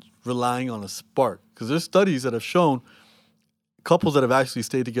valuable than relying on a spark. Because there's studies that have shown couples that have actually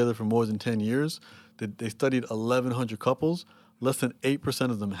stayed together for more than 10 years, they studied 1,100 couples. Less than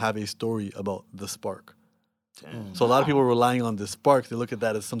 8% of them have a story about the spark. So a lot of people are relying on this spark. They look at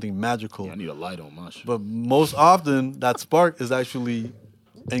that as something magical. I need a light on my shit. But most often, that spark is actually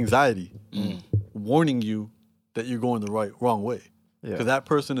anxiety, warning you that you're going the wrong way. Yeah. Because that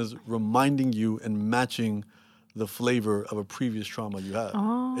person is reminding you and matching the flavor of a previous trauma you had,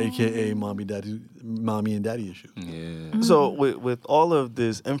 aka mommy and daddy issues. Yeah. So with all of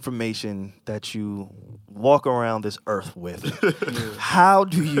this information that you walk around this earth with. How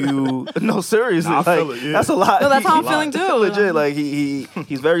do you? No, seriously, Nah, I like, feel it, yeah. that's a lot. No, that's how I'm feeling too. Legit, like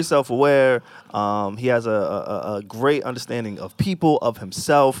he's very self-aware. He has a great understanding of people, of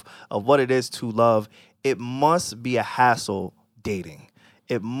himself, of what it is to love. It must be a hassle dating.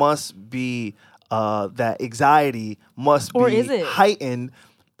 It must be that anxiety must Or be is it? heightened.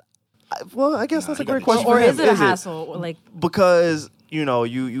 Well, I guess that's a you great gotta question. Or for him. is it a hassle? Like, Because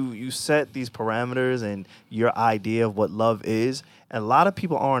you set these parameters and your idea of what love is, and a lot of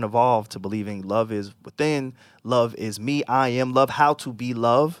people aren't evolved to believing love is within, love is me, I am love, how to be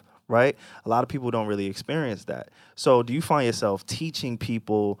love, right? A lot of people don't really experience that. So do you find yourself teaching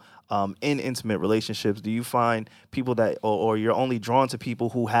people in intimate relationships? Do you find people that, or you're only drawn to people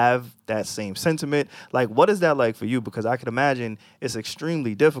who have that same sentiment? Like, what is that like for you? Because I can imagine it's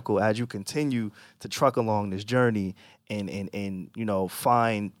extremely difficult as you continue to truck along this journey and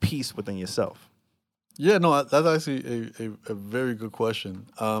find peace within yourself. Yeah, no, that's actually a very good question.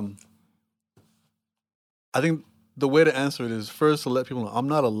 I think the way to answer it is first to let people know I'm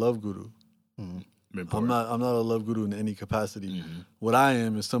not a love guru. I'm not a love guru in any capacity. What I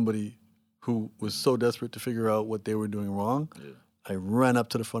am is somebody who was so desperate to figure out what they were doing wrong. I ran up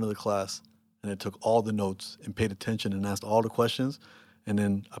to the front of the class and I took all the notes and paid attention and asked all the questions, and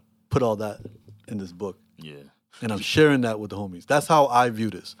then I put all that in this book. Yeah. And I'm sharing that with the homies. That's how I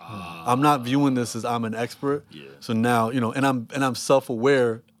view this. I'm not viewing this as I'm an expert. Yeah. So now, and I'm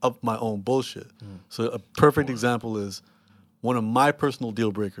self-aware of my own bullshit. So a perfect example is one of my personal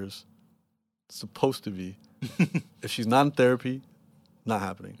deal breakers, supposed to be, if she's not in therapy, not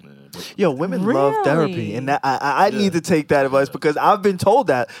happening. Yo, women love therapy, Really? and that, I need to take that advice because I've been told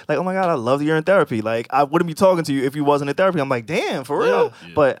that. Like, oh my God, I love that you're in therapy. Like, I wouldn't be talking to you if you wasn't in therapy. I'm like, damn, for real.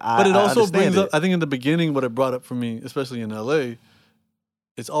 Yeah. But But it also understand brings it. up, I think in the beginning, what it brought up for me, especially in LA,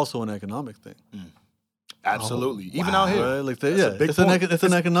 it's also an economic thing. Absolutely. Even out here. Right? Like That's a big it's an point. it's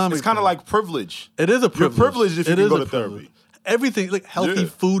an economic. It's kind of thing. like privilege. It is a privilege. You're privileged if you It can is go a to privilege. therapy. Everything, like healthy Yeah.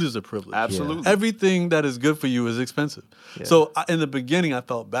 food is a privilege. Absolutely. Everything that is good for you is expensive. Yeah. So in the beginning, I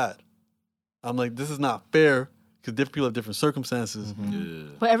felt bad. I'm like, this is not fair because different people have different circumstances.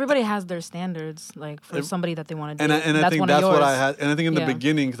 but everybody has their standards, like for somebody that they want to And date. I think one that's of what yours. I had. And I think in the Yeah.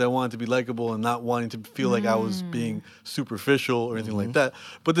 beginning, because I wanted to be likable and not wanting to feel like I was being superficial or anything like that.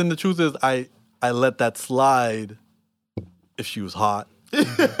 But then the truth is, I let that slide if she was hot.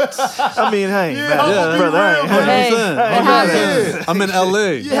 I mean, hey, man, Yeah. brother, You know what I'm Hey, saying? it happens. I'm in LA.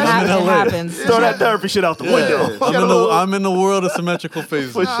 It I'm in LA. happens. throw that therapy shit out the window. I'm in the world of symmetrical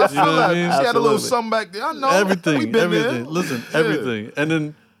phases. You know what I mean? She had a little Absolutely. something back there. I know. Everything, We been everything. there. Listen, everything,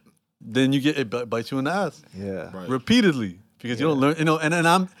 and then you get it bites you in the ass Yeah. Right. repeatedly because you don't learn.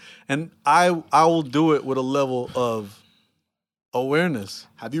 And I will do it with a level of awareness.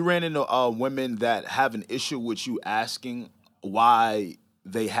 Have you ran into women that have an issue with you asking why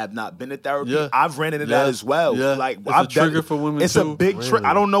they have not been to therapy? Yeah. I've ran into that Yeah. as well. Yeah. Like It's a I've done- trigger for women, It's too. a big trigger.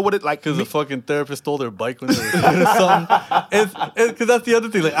 I don't know what it like. Because me- the fucking therapist stole their bike when they were something. It's because that's the other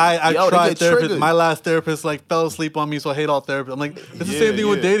thing. Like I Yo, they tried get therapists. triggered. My last therapist like fell asleep on me, so I hate all therapists. I'm like, it's the Yeah, same thing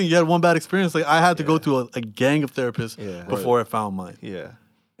with yeah. dating. You had one bad experience. Like I had to go to a gang of therapists Yeah. before I found mine. Yeah.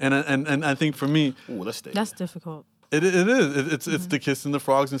 And I think for me, Ooh, let's stay. That's difficult. it is. It's the kissing the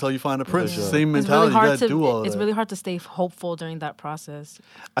frogs until you find a prince. sure. Same It's mentality. really You hard gotta do all to. of It's that. really hard to stay hopeful during that process.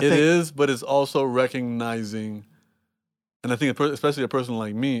 I It think is, but it's also recognizing, and I think especially a person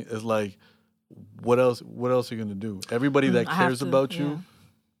like me is like, what else? What else are you gonna do? Everybody that I have cares to, about yeah. you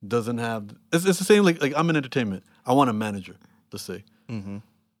doesn't have. It's the same. Like I'm in entertainment. I want a manager. Let's say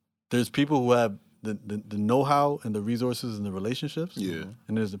there's people who have the know-how and the resources and the relationships. Yeah.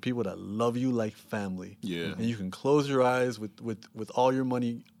 And there's the people that love you like family. Yeah. And you can close your eyes with all your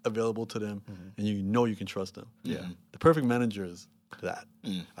money available to them, and you know you can trust them. Yeah. The perfect manager is that.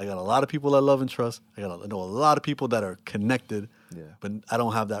 I got a lot of people I love and trust. I know a lot of people that are connected, but I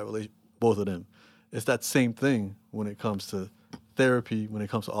don't have that relation. Both of them. It's that same thing when it comes to therapy. When it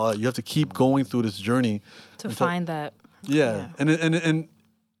comes to all that, you have to keep going through this journey To until- find that. Yeah, and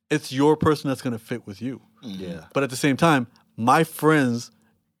it's your person that's gonna fit with you. Yeah. But at the same time, my friends,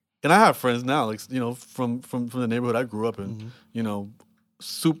 and I have friends now, like from the neighborhood I grew up in.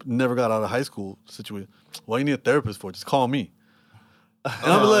 Soup never got out of high school situation. What you need a therapist for? Just call me.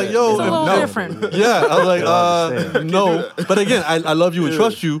 And I'm like, yo, It's a little no. different. Yeah, I was like, understand. no. But again, I love you and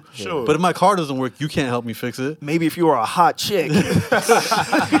trust you. Sure. But if my car doesn't work, you can't help me fix it. maybe if you were a hot chick,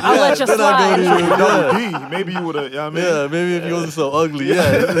 I'll let you then I go to slide. you. Double D. Maybe you would have. You know what I mean? Yeah, maybe if you wasn't so ugly.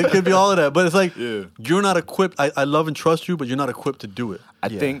 Yeah, it could be all of that. But it's like, Yeah. you're not equipped. I love and trust you, but you're not equipped to do it. I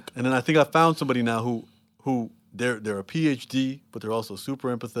think. And then I think I found somebody now who they're a PhD, but they're also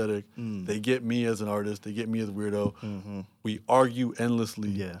super empathetic. They get me as an artist. They get me as a weirdo. We argue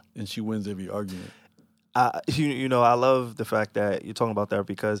endlessly, and she wins every argument. You know, I love the fact that you're talking about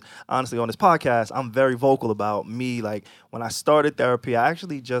therapy because honestly, on this podcast, I'm very vocal about me. Like when I started therapy, I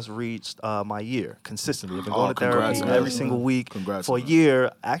actually just reached my year consistently. I've been going to therapy every single week for a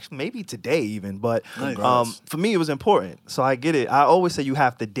year, actually maybe today even. But for me, it was important. So I get it. I always say you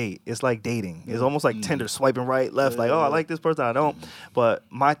have to date. It's like dating. It's almost like Tinder, swiping right, left. Like, oh, I like this person, I don't. But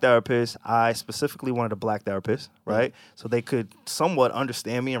my therapist, I specifically wanted a black therapist, right? So they could somewhat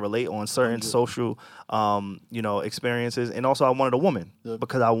understand me and relate on certain social experiences. And also I wanted a woman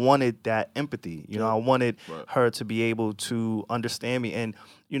because I wanted that empathy. You know, I wanted her to be able to understand me. And,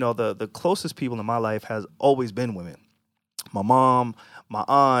 you know, the closest people in my life has always been women. My mom, my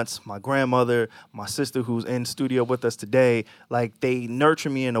aunts, my grandmother, my sister who's in studio with us today, like they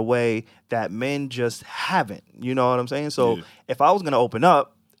nurture me in a way that men just haven't. You know what I'm saying? So if I was going to open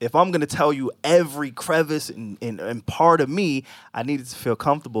up, if I'm going to tell you every crevice and part of me, I needed to feel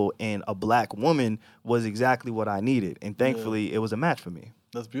comfortable, and a black woman was exactly what I needed. And thankfully, it was a match for me.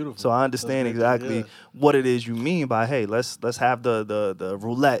 That's beautiful. So I understand exactly what it is you mean by, hey, let's have the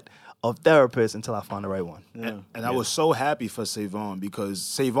roulette of therapists until I find the right one. And I was so happy for Savon because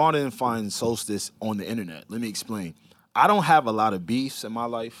Savon didn't find Solstice on the internet. Let me explain. I don't have a lot of beefs in my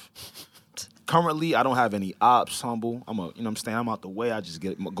life. Currently, I don't have any ops, Humble. I'm out the way. I just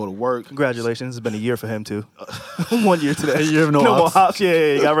go to work. Congratulations. It's been a year for him, too. 1 year today. You have no ops? More ops.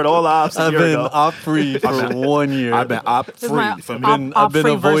 Yeah, you got rid of all the ops I've been op-free for 1 year. I've been op-free. For me. I've been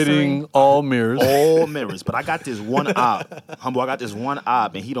avoiding all mirrors. All mirrors. But I got this one op. Humble, I got this one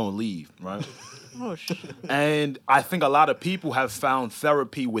op, and he don't leave, right? Oh, shit. And I think a lot of people have found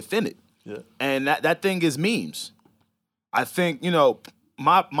therapy within it. Yeah. And that thing is memes. I think,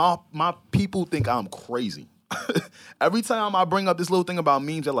 my people think I'm crazy. Every time I bring up this little thing about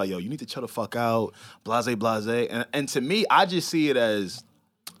memes, they're like, yo, you need to chill the fuck out, blase, blase. And to me, I just see it as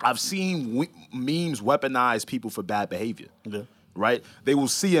I've seen memes weaponize people for bad behavior, right? They will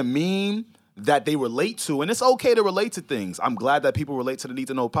see a meme that they relate to, and it's okay to relate to things. I'm glad that people relate to the Need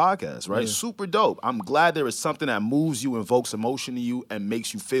to Know podcast, right? Super dope. I'm glad there is something that moves you, invokes emotion in you, and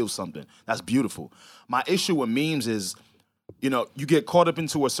makes you feel something. That's beautiful. My issue with memes is, you get caught up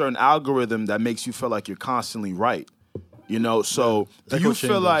into a certain algorithm that makes you feel like you're constantly right. So do you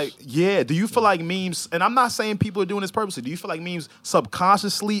feel like memes, and I'm not saying people are doing this purposely, do you feel like memes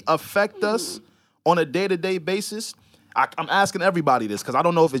subconsciously affect us on a day-to-day basis? I'm asking everybody this because I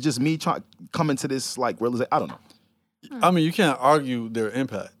don't know if it's just me coming to this realization. I don't know. I mean, you can't argue their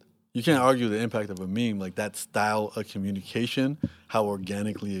impact. You can't argue the impact of a meme, like that style of communication, how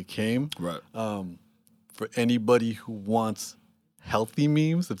organically it came. Right. For anybody who wants healthy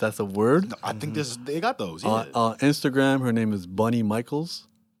memes, if that's a word. I think they got those. Yeah. On Instagram, her name is Bunny Michaels.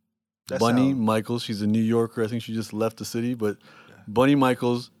 Michaels. She's a New Yorker. I think she just left the city. But Bunny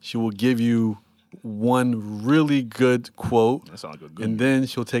Michaels, she will give you one really good quote. That sounds like a good and then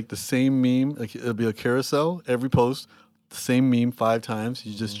she'll take the same meme. Like it'll be a carousel every post. The same meme 5 times.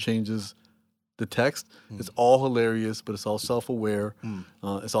 She just changes the text. It's all hilarious, but it's all self-aware.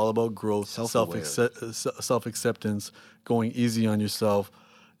 It's all about growth, self-acceptance, going easy on yourself,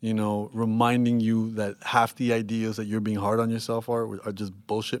 reminding you that half the ideas that you're being hard on yourself are just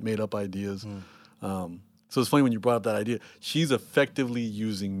bullshit made-up ideas. So it's funny when you brought up that idea. She's effectively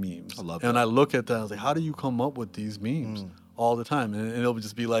using memes. I love that. And I look at that, I was like, how do you come up with these memes? All the time, and it'll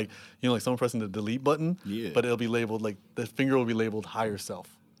just be like, like someone pressing the delete button, but it'll be labeled, like the finger will be labeled higher self.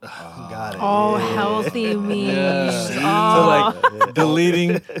 Got it. Oh, healthy memes. So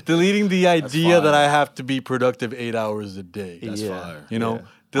deleting the idea that I have to be productive 8 hours a day. That's fire. Deleting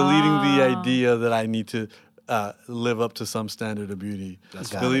the idea that I need to live up to some standard of beauty.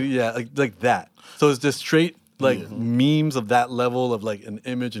 That's deleting, like that. So it's just straight memes of that level of like an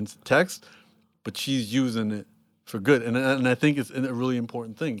image and text, but she's using it for good, and I think it's a really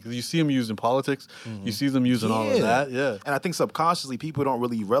important thing because you see them used in politics, you see them using all of that, And I think subconsciously people don't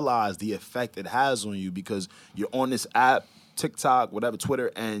really realize the effect it has on you because you're on this app, TikTok, whatever,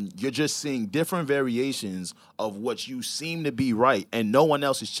 Twitter, and you're just seeing different variations of what you seem to be right, and no one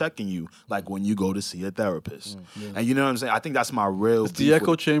else is checking you. Like when you go to see a therapist, and you know what I'm saying. I think that's my real. It's the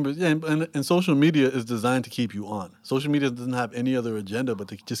echo chambers, and social media is designed to keep you on. Social media doesn't have any other agenda but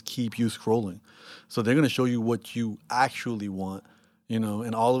to just keep you scrolling. So they're going to show you what you actually want,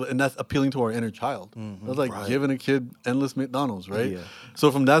 and all of it, and that's appealing to our inner child. That's like giving a kid endless McDonald's, right? So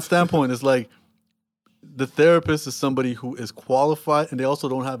from that standpoint, it's like the therapist is somebody who is qualified, and they also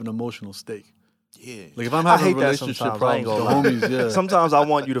don't have an emotional stake. Yeah. Like if I'm I having hate that relationship sometimes. I ain't problems, the gonna lie. homies, yeah. Sometimes I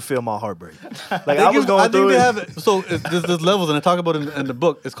want you to feel my heartbreak. Like They I was give- going through think it. they have it. So there's levels, and I talk about it in the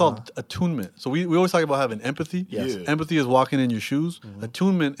book. It's called attunement. So we always talk about having empathy. Yes. Yeah. Empathy is walking in your shoes.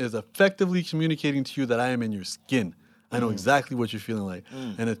 Attunement is effectively communicating to you that I am in your skin. I know exactly what you're feeling like.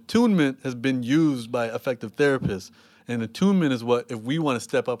 And attunement has been used by effective therapists. And attunement is what, if we want to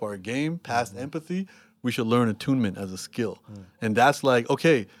step up our game past empathy, we should learn attunement as a skill. And that's like,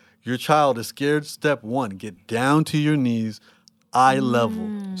 okay, your child is scared. Step one, get down to your knees, eye level.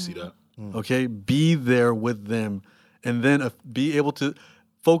 You see that? Okay, be there with them, and then be able to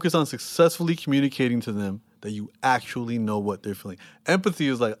focus on successfully communicating to them that you actually know what they're feeling. Empathy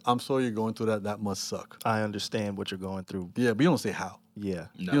is like, I'm sorry you're going through that. That must suck. I understand what you're going through. Yeah, but you don't say how. Yeah.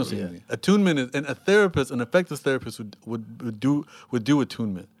 You don't say anything. Attunement is, and a therapist, an effective therapist would do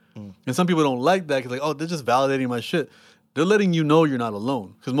attunement. And some people don't like that because like, oh, they're just validating my shit. They're letting you know you're not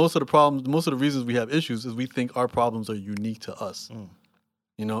alone. Because most of the reasons we have issues is we think our problems are unique to us.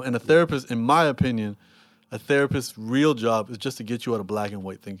 You know, and a therapist, in my opinion, a therapist's real job is just to get you out of black and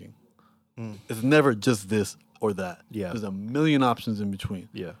white thinking. It's never just this or that. Yeah. There's a million options in between.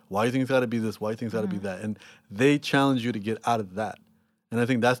 Yeah. Why you think it's got to be this? Why you think it's got to be that? And they challenge you to get out of that. And I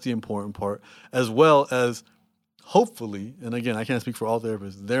think that's the important part, as well as hopefully, and again, I can't speak for all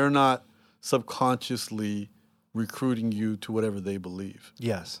therapists, they're not subconsciously recruiting you to whatever they believe.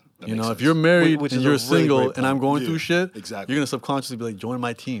 Yes. You know, if you're married Which and is a you're really single great and I'm point. going Yeah, through shit, exactly. you're going to subconsciously be like, join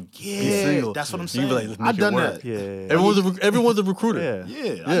my team. Be Yeah, single. that's what I'm You saying. can be like, let's make I've it done work. that. Yeah. Everyone's a recruiter. Yeah.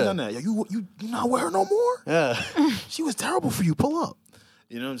 Yeah, I've done that. You not with her no more? Yeah. She was terrible for you. Pull up.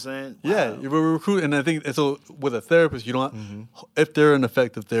 You know what I'm saying? Yeah, you're a recruit, and I think and so. With a therapist, you don't. If they're an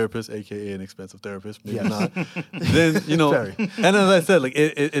effective therapist, aka an expensive therapist, maybe not. Then you know. Very. And as I said, like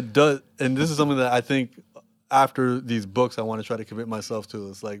it does, and this is something that I think after these books, I want to try to commit myself to.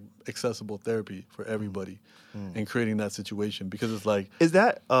 It's like accessible therapy for everybody, and creating that situation because it's like Is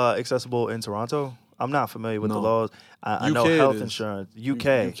that accessible in Toronto? I'm not familiar with the No. laws. I know UK it health is. insurance.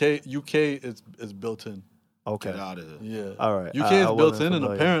 UK. UK is built in. Okay. Get out of here. Yeah. All right. UK I is built wasn't in, and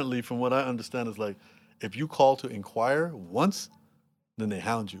familiar. apparently, from what I understand, is like if you call to inquire once, then they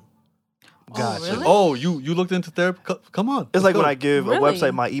hound you. Gotcha. really? Oh, you looked into therapy? Come on. It's like when I Let's give a Really?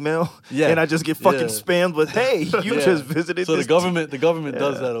 website my email, Yeah. and I just get fucking Yeah. spammed with, "Hey, you Yeah. just visited." So this the government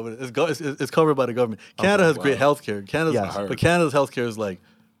does that over there. It's covered by the government. Canada has great healthcare. Yes. But Canada's healthcare is like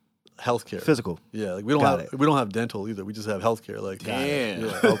healthcare. physical. Yeah, like Got we don't have dental either. We just have healthcare. Like Damn.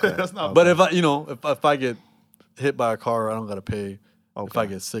 Yeah. Okay. That's not But if I get hit by a car, I don't gotta pay. If Okay. I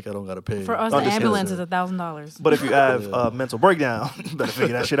get sick, I don't gotta pay. For us, the Understood. ambulance is $1,000. But if you have a mental breakdown, you better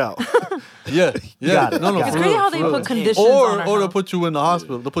figure that shit out. Yeah, yeah. Got it. No, Got for it. It's real, crazy how for they real. put conditions on our Or they'll health. put you in the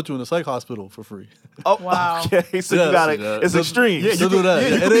hospital. They'll put you in the psych hospital for free. Oh, Wow. Okay, so Yeah, you got see it. that. It's extreme. Yeah, They'll do could- that. yeah,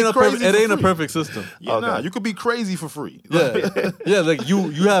 you it could be ain't a crazy perfect. for It ain't a free. perfect system. Yeah, Okay. nah, you could be crazy for free. Yeah, yeah. Like you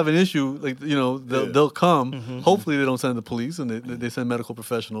have an issue. Like they'll come. Mm-hmm. Hopefully they don't send the police and they send medical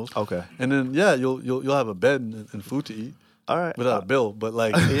professionals. Okay. And then you'll have a bed and food to eat. All right. Without a bill, but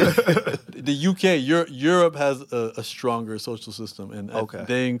like the UK, Europe has a stronger social system, and Okay.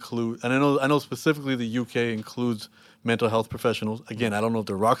 they include. And I know specifically the UK includes mental health professionals. Again, I don't know if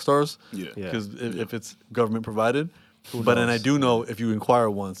they're rock stars, Yeah. Yeah. because if it's government provided, but then I do know if you inquire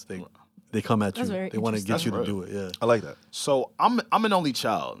once, they come at That's you. very They want to get you to interesting. do it. Yeah. I like that. So I'm an only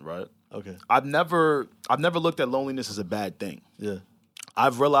child, right? Okay. I've never looked at loneliness as a bad thing. Yeah.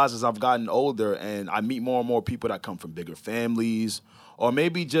 I've realized as I've gotten older and I meet more and more people that come from bigger families or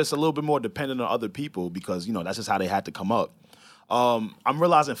maybe just a little bit more dependent on other people because, you know, that's just how they had to come up. I'm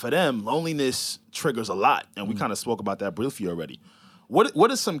realizing for them, loneliness triggers a lot. And we kind of spoke about that briefly already.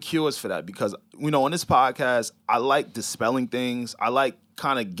 What are some cures for that? Because, you know, on this podcast, I like dispelling things. I like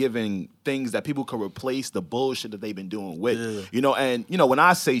kind of giving things that people can replace the bullshit that they've been doing with. Yeah. You know, and, you know, when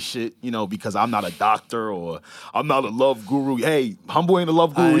I say shit, you know, because I'm not a doctor or I'm not a love guru. Hey, Humble ain't a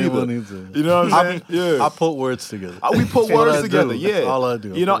love I guru ain't either. one either. You know what I'm saying? Yeah. I put words together. We put That's what words I together, do. yeah. That's all I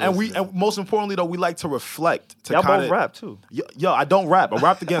do. You know, Put and words together. and most importantly though, we like to reflect. To Y'all kinda, both rap too. Yo, I don't rap. I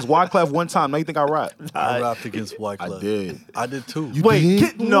rapped against Wyclef one time. Now you think I rap? I rapped against Wyclef. I did. I did too.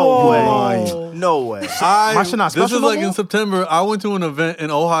 Wait, no way. No way. My shit not This special is no like more? in September. I went to an event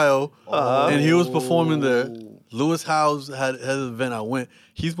in Ohio, and he was performing there. Lewis Howes had an event. I went.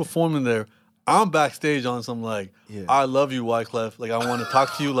 He's performing there. I'm backstage on some like, Yeah. I love you, Wyclef. Like I want to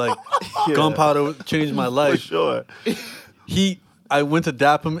talk to you. Like Yeah. Gunpowder changed my For life. sure. I went to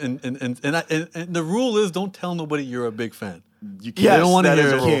dap him, and the rule is don't tell nobody you're a big fan. You Yes, They don't want to that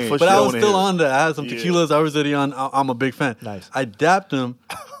is hear a it. rule, for But I sure. was still on there. I had some Yeah. tequilas. I was already on. I'm a big fan. Nice. I dapped him,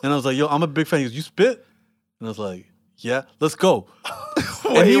 and I was like, "Yo, I'm a big fan." He goes, "You spit?" And I was like, "Yeah, let's go."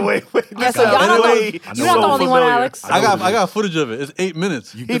 And he- wait. Yeah, so y'all not Anyway, the, you're not the only one, Alex. I got footage of it. It's 8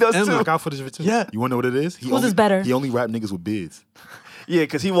 minutes. He does endless. too. I got footage of it too. Yeah. You want to know what it is? Whose is better? He only rap niggas with beards. Yeah,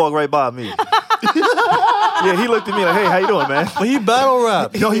 because he walked right by me. Yeah, he looked at me like, hey, how you doing, man? But he battle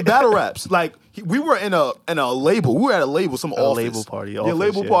rap. No, he battle raps. Like we were in a label. We were at a label, some office. label party, Yeah, office,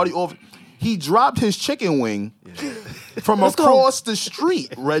 label yeah. party office. He dropped his chicken wing from across the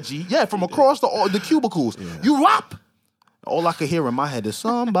street, Reggie. Yeah, from across the cubicles. You rap. All I could hear in my head is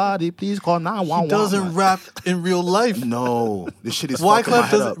somebody please call 911. He doesn't rap in real life. No, this shit is fucking my Wyclef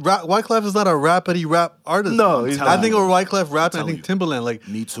head doesn't. up. Wyclef is not a rappity rap artist. No, he's I not. think of Wyclef rapping. I telling think you. Timbaland. Like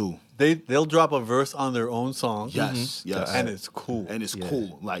Me too. they'll drop a verse on their own song. Yes, yes. and it's cool. And it's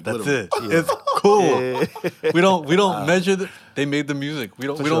cool. Like That's literally. it. It's cool. We don't measure. They made the music. We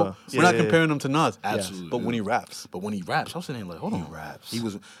don't. For We sure. don't. Yeah, We're not yeah. comparing them to Nas. Absolutely. But when he raps, But when he raps, I was sitting here like, hold on. He raps. He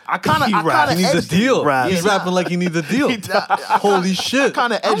was. I kind of. He I raps. kind he of needs a deal. raps. He's rapping like he needs a deal. Holy shit!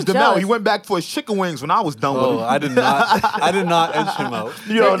 kind of I'm edged him out. He jealous. went back for his chicken wings when I was done with Oh, him. I did not. I did not edge him out.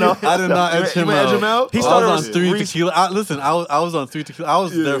 You don't know. I did not edge him You edge him out. out? He I started was on on 3 Reese- tequila. Listen, I was on 3 tequila. I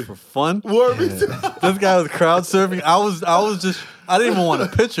was there for fun. Word me too. This guy was crowd surfing. I was just. I didn't even want a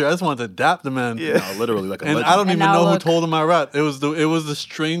picture. I just wanted to dap the man. Yeah. No, literally like a And legend. I don't And even now know who look. told him I rap. It was the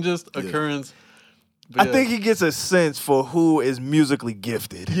strangest occurrence. But I yeah. think he gets a sense for who is musically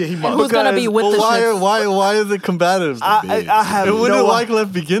gifted. Yeah, he And must. who's gonna be with Well, the why, shits? why is it combative? I have and when no did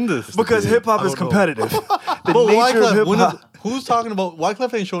Wyclef begin this? because hip hop is don't know. competitive. The But nature of Wyclef, hip hop. who's talking about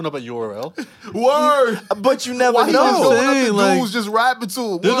Wyclef ain't showing up at URL. Word. But you never Why he know. just know. going up Saying, to like, dudes just rapping to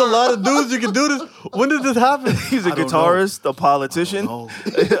him? There's a lot of dudes you can do this. When did this happen? He's a guitarist, a politician,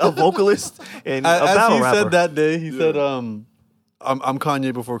 a vocalist, and a As battle he rapper. said that day, he said, I'm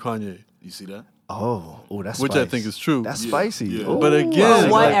Kanye before Kanye. You see that? Oh, that's Which I think is true. That's spicy. Yeah. Ooh, But again,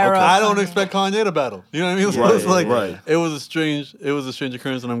 What like, era of I don't Kanye? expect Kanye to battle. You know what I mean? So Right, it's like right. it was a strange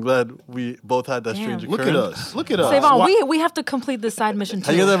occurrence, and I'm glad we both had that strange Damn. Look occurrence. at us. Look at us. Savon, Why- we have to complete this side mission too.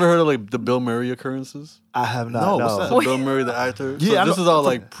 Have you guys ever heard of like the Bill Murray occurrences? I have not. No, No, what's that? So Bill Murray, the actor. Yeah, I so this know- is all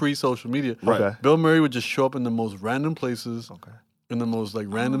like pre-social media. Right. Okay. Bill Murray would just show up in the most random places, Okay. in the most like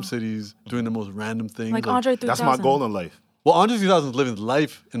random cities, doing the most random things. like Andre 3000? That's my goal in life. Well, Andre 3000 is living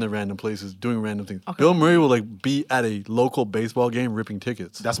life in the random places, doing random things. Bill Murray will like be at a local baseball game ripping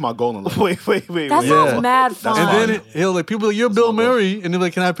tickets. That's my goal in life. Wait. That sounds Yeah. mad fun. And fine. then he'll like people are like, you're Bill Murray, and they're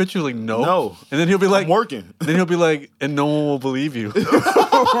like, can I have a picture? Like, no. No. And then he'll be like, I'm working. Then he'll be like, and no one will believe you.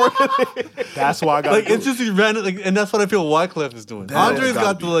 That's why I got. Like it's just these random, like, and that's what I feel Wyclef is doing. Andre's gotta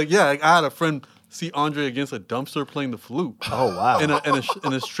got be. the like, yeah. Like, I had a friend see Andre against a dumpster playing the flute. Oh wow.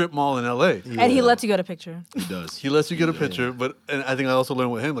 In a strip mall in L.A. And he lets you get a picture. He does. He lets you get a picture, but and I think I also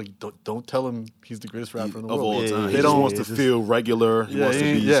learned with him like don't tell him he's the greatest rapper in the Of world. all Yeah, time. yeah, He yeah. just Yeah, wants to just- feel regular. He wants to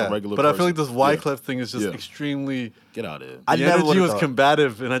be just a regular But I feel like person. this Wyclef thing is just Yeah. extremely. Get out of here. I The never energy would've was thought.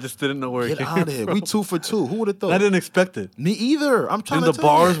 combative, and I just didn't know where Get it came out of here. from. We 2 for 2. Who would have thought? I didn't expect it. Me either. I'm trying And to the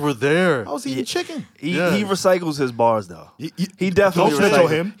tell you. bars were there. I was eating chicken. He Yeah. recycles his bars though. He definitely Don't snitch recycles. on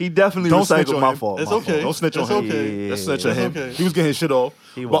him. He definitely Don't snitch recycled on my him. fault. It's my okay. fault. Don't snitch on It's him. okay. Let's snitch on him. okay. He was getting his shit off.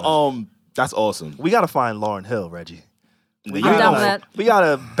 He But was. that's awesome. We gotta find Lauryn Hill, Reggie. I'm down for that. We got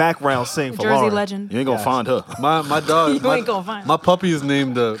a background sing for Jersey Lauryn. legend. You ain't gonna find her. My dog. You ain't gonna find. My puppy is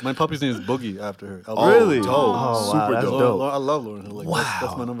named. My puppy's name is Boogie after her. Really? dope. Oh, wow, Super that's dope. dope. I love Lauryn Hill. Like,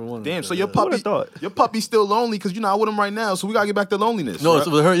 that's my number one. Damn. So Yeah. your puppy, would've thought? your puppy's still lonely because you're not with him right now. So we gotta get back to loneliness. No, right?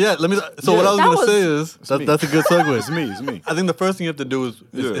 it's with her. Yeah. Let me. So Yeah. what I was That gonna was- say is me. that's a good segue. It's me. It's me. I think the first thing you have to do is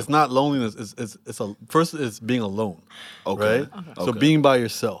Yeah. it's not loneliness. First it's being alone. Okay. Right. So Okay. being by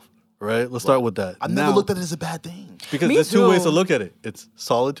yourself. Right. Let's start with that. I never looked at it as a bad thing. because Me there's two ways too. to look at it. It's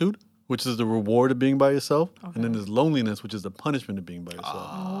solitude, which is the reward of being by yourself, and then there's loneliness, which is the punishment of being by yourself.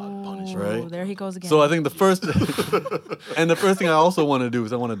 Oh, right? there he goes again. So I think the first and the first thing I also want to do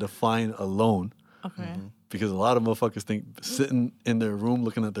is I want to define alone. okay. Because a lot of motherfuckers think sitting in their room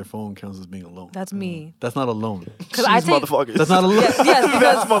looking at their phone counts as being alone. That's me. That's not alone. Because I These take motherfuckers. That's not alone. yes, That's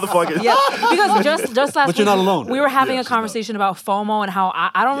because motherfuckers. yeah, because just last But you're week, not alone. we were having Yes, a conversation about FOMO and how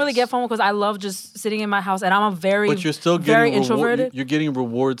I don't really get FOMO because I love just sitting in my house and I'm a very But you're still very getting introverted. You're getting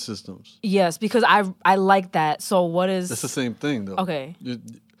reward systems. Yes, because I like that. So what is It's the same thing, though. Okay.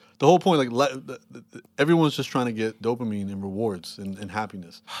 The whole point, everyone's just trying to get dopamine and rewards and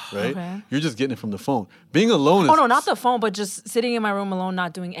happiness, right? Okay. You're just getting it from the phone. Being alone is. Oh no, not the phone, but just sitting in my room alone,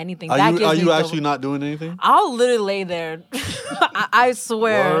 not doing anything. Are that you, gives are me you dopamine. actually not doing anything? I'll literally lay there. I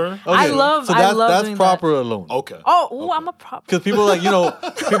swear. Word. I Okay. love. So I love that's doing proper alone. Okay. That. Oh, ooh, I'm a prop. Because people like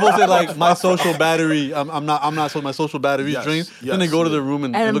people say like my social battery. I'm not. So my social battery is Yes, drained. yes, then they go to yeah. their room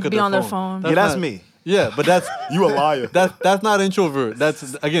and And look at be their on their phone. phone. Yeah, that's not- me. Yeah, but that's You a liar. that's not introvert. That's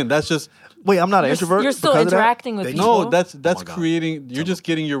just Wait, I'm not an introvert. You're still because of that? interacting with people. no. That's my God. creating. You're just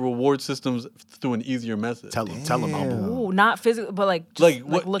getting your reward systems through an easier method. Tell him, humble. Ooh, not physical, but like just, like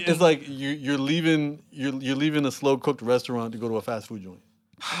what? looking. It's like you're leaving a slow cooked restaurant to go to a fast food joint.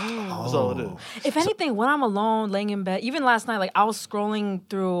 That's all it is. If anything, when I'm alone, laying in bed, even last night, like I was scrolling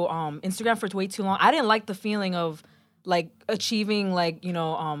through Instagram for way too long. I didn't like the feeling of like achieving like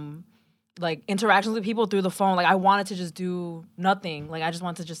like interactions with people through the phone. Like I wanted to just do nothing. Like I just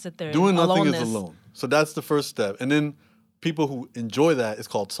wanted to just sit there. Doing nothing aloneness. is alone. So that's the first step. And then people who enjoy that is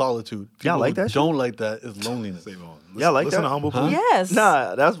called solitude. People Y'all like who that shit? don't like that is loneliness. Y'all like Listen that? to humble. Huh? Please. Yes.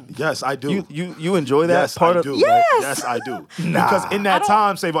 Nah, that's Yes, I do. you enjoy that Yes, part I of do. Yes. Yes, I do. Because in that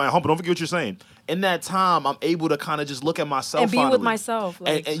time, Savon, and humble, don't forget what you're saying. In that time, I'm able to kind of just look at myself And be with finally. myself,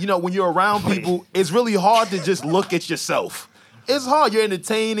 like- and you know, when you're around people, it's really hard to just look at yourself. It's hard. You're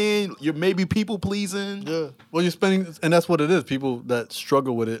entertaining. You're maybe people pleasing. Yeah. Well, you're spending, and that's what it is. People that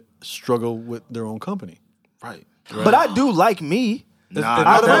struggle with it struggle with their own company. Right. But I do like me. Nah, I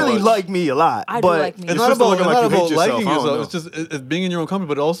not that really much. like me a lot. I do but like me. It's It's not just about, looking it's like not you hate about liking yourself. I don't yourself. know. It's just it's being in your own company,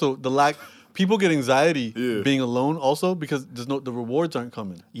 but also the lack. People get anxiety Yeah. being alone also because the rewards aren't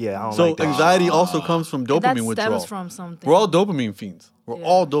coming. Yeah, I don't So like that. anxiety also comes from dopamine that withdrawal. stems from something. We're all dopamine fiends. We're Yeah.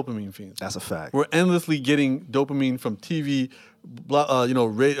 all dopamine fiends. That's a fact. We're endlessly getting dopamine from TV,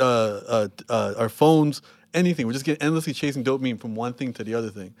 our phones, anything. We're just getting endlessly chasing dopamine from one thing to the other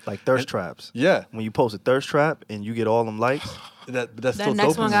thing. Like thirst traps. Yeah, When you post a thirst trap and you get all them likes, that's That still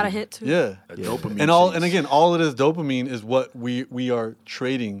next one dopamine. gotta hit too. Yeah, Dopamine. and all chase. and again, all it is dopamine is what we are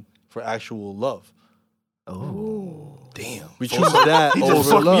trading for actual love. damn. We choose that He just over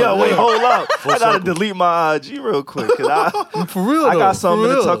fucked love. me up. Wait, Yeah. hold up. I gotta delete my IG real quick because For real, I though, got for something in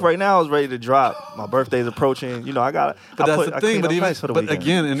the real. tuck right now. I was ready to drop. My birthday's approaching. You know, I got. But that's the thing. But even nice for the but weekend.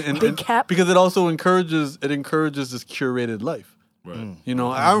 again, and Big cap. because it also encourages this curated life. Right. You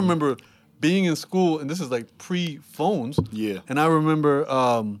know, I remember being in school, and this is like pre-phones. Yeah. And I remember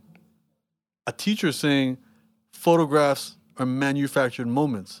a teacher saying, "Photographs are manufactured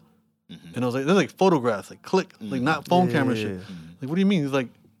moments." And I was like, "They're like photographs, like click, like not phone camera shit." Like, what do you mean? He's like,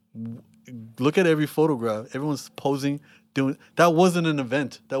 "Look at every photograph. Everyone's posing, doing. That wasn't an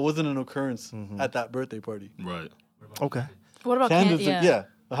event. That wasn't an occurrence at that birthday party." Right. Okay. What about Candids, yeah.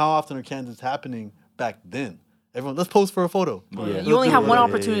 How often are candids happening back then? Everyone, let's pose for a photo. Yeah. You only have one Yeah,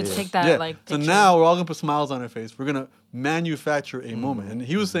 opportunity to take that Yeah. like So picture. now we're all gonna put smiles on our face. We're gonna manufacture a moment. And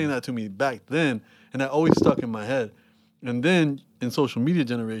he was saying that to me back then, and that always stuck in my head. And then in social media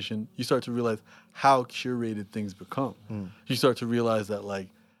generation, you start to realize how curated things become. You start to realize that like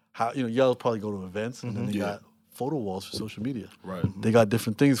how y'all probably go to events and then they got photo walls for social media. Right. They got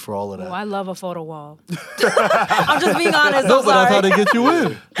different things for all of that. Oh, I love a photo wall. I'm just being honest. No, I'm but that's how sorry. they get you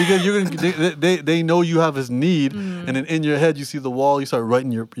in because you're gonna. They know you have this need, and then in your head you see the wall. You start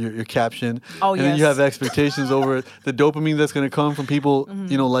writing your caption, Oh, and then you yes. have expectations over the dopamine that's gonna come from people,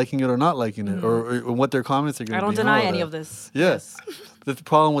 liking it or not liking it, or what their comments are gonna be. I don't and deny all any that. of this. Yes, the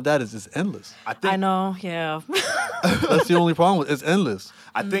problem with that is it's endless. I know. Yeah. That's the only problem with it. It's endless.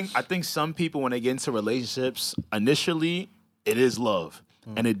 I think some people when they get into relationships, initially it is love.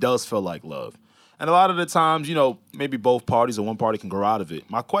 And it does feel like love. And a lot of the times, maybe both parties or one party can grow out of it.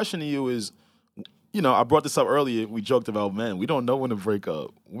 My question to you is, I brought this up earlier. We joked about, man, we don't know when to break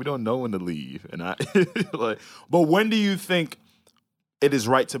up. We don't know when to leave. And but when do you think it is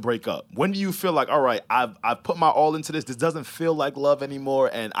right to break up? When do you feel like, all right, I've put my all into this. This doesn't feel like love anymore,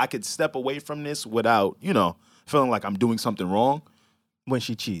 and I could step away from this without, feeling like I'm doing something wrong? When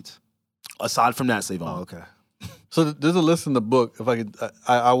she cheats. Aside from that, Savon. Oh, okay. So there's a list in the book. If I could,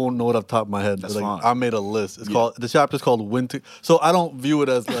 I won't know it off the top of my head. That's but like, fine. I made a list. It's called the chapter's called "When to." So I don't view it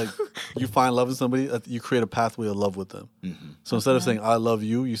as like you find love in somebody. You create a pathway of love with them. So instead of saying "I love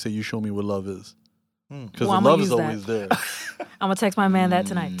you," you say "You show me what love is," because Well, the I'ma love is use that. always there. I'm gonna text my man that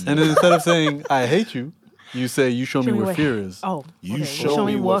tonight. And then instead of saying "I hate you," you say "You show me what fear is." Oh, You okay. show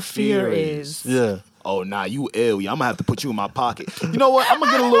me what fear is. Yeah. Oh, nah, you ill. I'm gonna have to put you in my pocket. You know what? I'm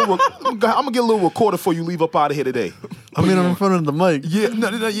gonna get a little recorder for you. Leave up out of here today. I mean, I'm in front of the mic. Yeah, no,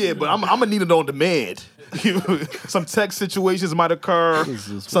 but I'm gonna need it on demand. Some text situations might occur,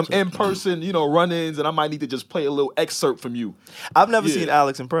 some in-person, run-ins, and I might need to just play a little excerpt from you. I've never Yeah. seen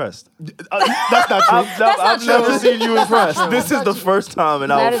Alex impressed. That's not true. I've never true. seen you impressed. This is the first time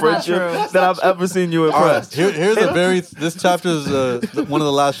in our That is not friendship true. that I've ever seen you impressed. Here's this chapter is one of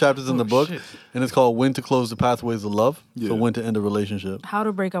the last chapters in the book, and it's called "When to Close the Pathways of Love." So when to end a relationship. How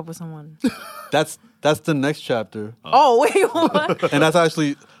to break up with someone. That's the next chapter, Oh wait, what? and that's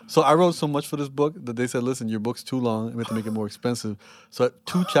actually. So I wrote so much for this book that they said, "Listen, your book's too long. We have to make it more expensive." So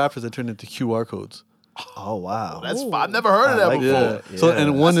 2 chapters I turned into QR codes. Oh wow. That's fine. I've never heard of that like before. Yeah. So Yeah.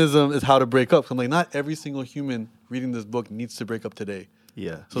 and oneism is how to break up. So I'm like, not every single human reading this book needs to break up today.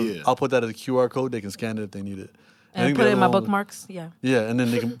 Yeah. So Yeah. I'll put that as a QR code. They can scan it if they need it. I And think put the it in other my one- bookmarks. Yeah. Yeah, and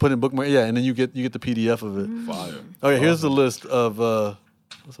then they can put in bookmark. Yeah, and then you get the PDF of it. Fire. Okay, here's the list of.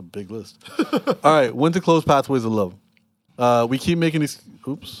 That's a big list. All right, when to close pathways of love. We keep making.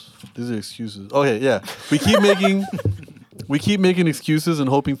 Oops, these are excuses. Okay, yeah, we keep making. We keep making excuses and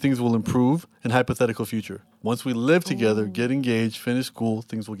hoping things will improve in hypothetical future. Once we live together, get engaged, finish school,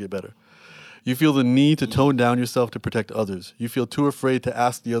 things will get better. You feel the need to tone down yourself to protect others. You feel too afraid to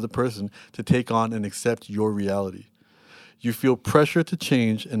ask the other person to take on and accept your reality. You feel pressure to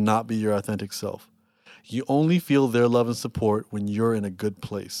change and not be your authentic self. You only feel their love and support when you're in a good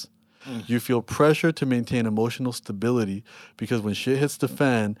place. You feel pressure to maintain emotional stability because when shit hits the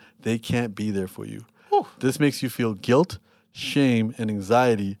fan, they can't be there for you. This makes you feel guilt, shame, and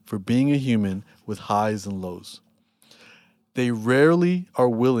anxiety for being a human with highs and lows. They rarely are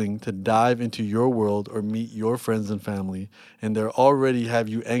willing to dive into your world or meet your friends and family, and they already have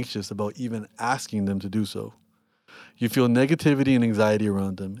you anxious about even asking them to do so. You feel negativity and anxiety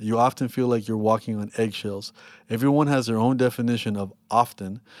around them. You often feel like you're walking on eggshells. Everyone has their own definition of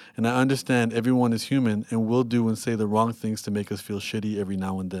often, and I understand everyone is human and will do and say the wrong things to make us feel shitty every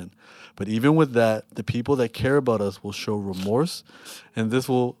now and then. But even with that, the people that care about us will show remorse, and this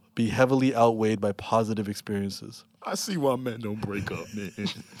will be heavily outweighed by positive experiences. I see why men don't break up, man.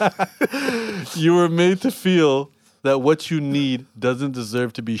 You were made to feel that what you need doesn't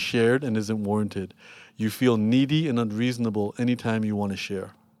deserve to be shared and isn't warranted. You feel needy and unreasonable anytime you want to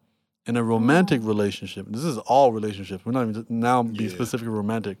share. In a romantic relationship, this is all relationships. We're not even now being specific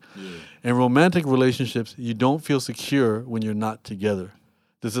romantic. In romantic relationships, you don't feel secure when you're not together.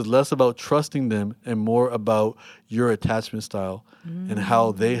 This is less about trusting them and more about your attachment style and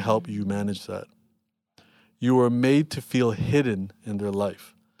how they help you manage that. You are made to feel hidden in their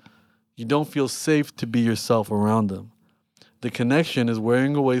life. You don't feel safe to be yourself around them. The connection is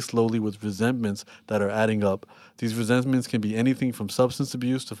wearing away slowly with resentments that are adding up. These resentments can be anything from substance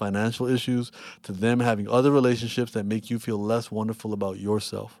abuse to financial issues to them having other relationships that make you feel less wonderful about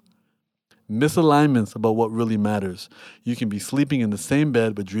yourself. Misalignments about what really matters. You can be sleeping in the same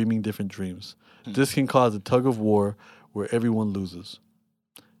bed but dreaming different dreams. This can cause a tug of war where everyone loses.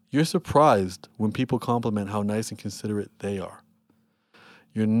 You're surprised when people compliment how nice and considerate they are.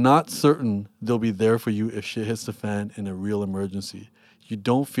 You're not certain they'll be there for you if shit hits the fan in a real emergency. You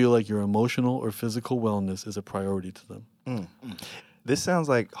don't feel like your emotional or physical wellness is a priority to them. This sounds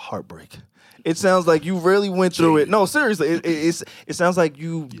like heartbreak. It sounds like you really went through it. No, seriously, it sounds like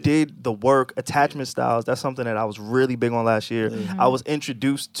you did the work. Attachment styles. That's something that I was really big on last year. I was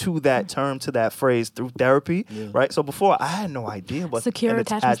introduced to that term, to that phrase through therapy. Right. So before I had no idea what Secure an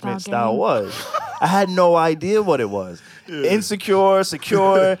attachment style game. was. I had no idea what it was. Insecure,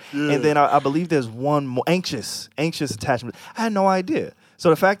 secure, and then I believe there's one more anxious attachment. I had no idea. So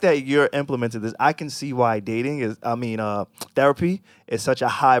the fact that you're implementing this, I can see why therapy is such a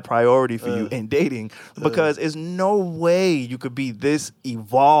high priority for you in dating because there's no way you could be this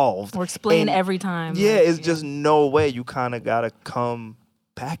evolved. Or explain and- every time. Yeah, like, it's just no way. You kind of got to come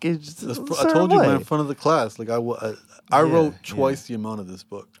packaged. I told you, man, in front of the class. Like I wrote twice the amount of this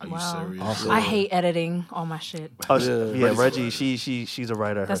book. Are you Wow. serious? I hate editing all my shit. Oh, Yeah. Reggie, she's a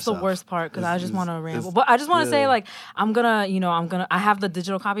writer That's herself. the worst part because I just want to ramble. But I just want to say, like, I have the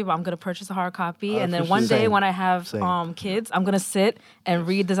digital copy, but I'm gonna purchase a hard copy, and then one day Same. when I have Same. kids, I'm gonna sit and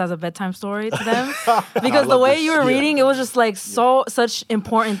read this as a bedtime story to them because the way you were reading, it was just like such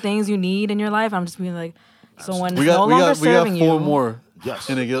important things you need in your life. I'm just being like, so when it's no longer serving you, four more. Yes.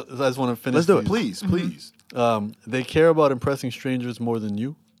 And I just want to finish. Let's do it. these. Please. They care about impressing strangers more than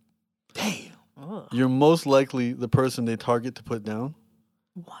you. Damn. You're most likely the person they target to put down.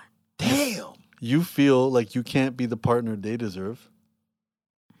 Damn. You feel like you can't be the partner they deserve.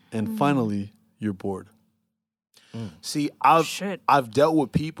 And finally, you're bored. See, Shit. I've dealt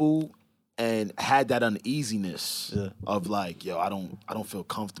with people and had that uneasiness Yeah. of like, yo, I don't feel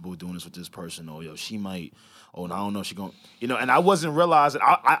comfortable doing this with this person, or yo, she might, oh, and I don't know if she going, and I wasn't realizing,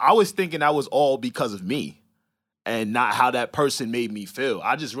 I was thinking that was all because of me and not how that person made me feel.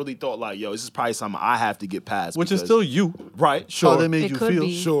 I just really thought like, yo, this is probably something I have to get past. Which is because- still you. right, How sure, they made It you could feel.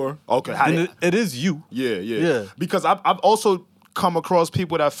 be. sure, okay, how And they- it is you. yeah. Because I've also come across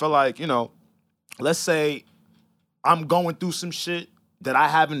people that feel like, let's say I'm going through some shit that I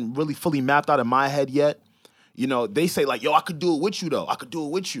haven't really fully mapped out in my head yet. They say like, yo, I could do it with you though. I could do it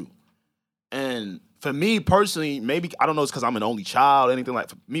with you. And for me personally, maybe I don't know, it's because I'm an only child, anything like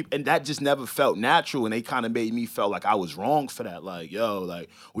for me, and that just never felt natural, and they kind of made me feel like I was wrong for that. Like, yo, like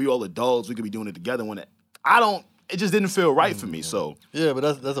we all adults, we could be doing it together. When it just didn't feel right for me. So Yeah, but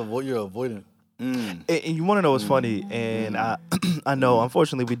you're avoidant. And you want to know what's funny, and I know,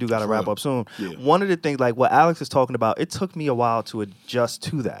 unfortunately, we do got to wrap up soon. Yeah. One of the things, like what Alex is talking about, it took me a while to adjust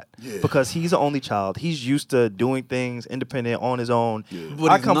to that because he's the only child. He's used to doing things independent on his own.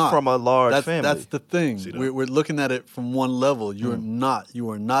 But I he's come not. from a large That's, family. That's the thing. We're looking at it from one level. You are not. You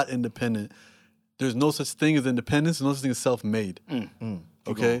are not independent. There's no such thing as independence. There's no such thing as self-made.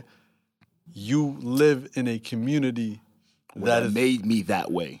 Okay? You live in a community that made me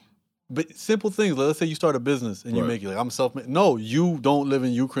that way. But simple things. Like, let's say you start a business and you make it. Like, I'm self-made. No, you don't live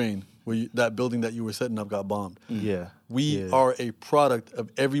in Ukraine where that building that you were setting up got bombed. We are a product of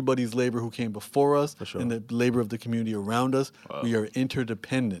everybody's labor who came before us and the labor of the community around us. We are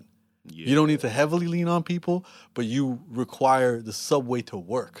interdependent. You don't need to heavily lean on people, but you require the subway to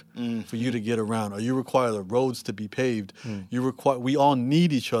work for you to get around, or you require the roads to be paved. We all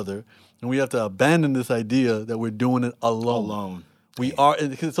need each other, and we have to abandon this idea that we're doing it alone. We are, so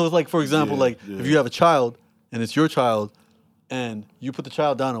it's like, for example, if you have a child and it's your child, and you put the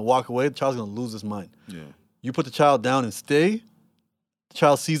child down and walk away, the child's gonna lose his mind. You put the child down and stay, the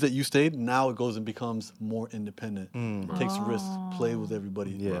child sees that you stayed, now it goes and becomes more independent, takes risks, plays with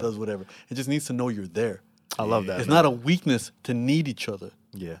everybody, does whatever. It just needs to know you're there. I love that. It's not a weakness to need each other.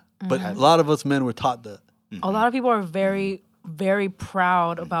 Yeah. But a lot of us men were taught that. A lot of people are very, very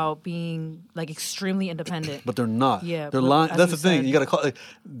proud about being like extremely independent. But they're not. Yeah, They're but lying. as That's you the thing. said- You gotta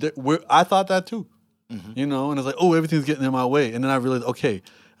call. I thought that too. You know, and it's like, oh, everything's getting in my way, and then I realized, okay,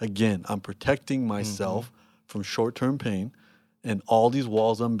 again, I'm protecting myself from short-term pain, and all these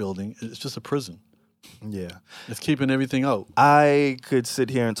walls I'm building, it's just a prison. Yeah. It's keeping everything out. I could sit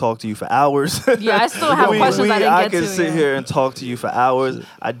here and talk to you for hours. Yeah, I still have questions I didn't get could to. sit here and talk to you for hours.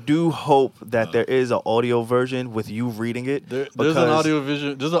 I do hope that there is an audio version with you reading it. There's because an audio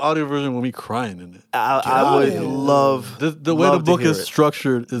version. There's an audio version with me crying in it. I would love The way the love to book hear is it.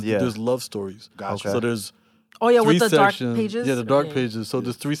 structured is there's love stories. Gotcha. So there's Oh yeah, three with the dark sections. pages. Yeah, the dark pages. So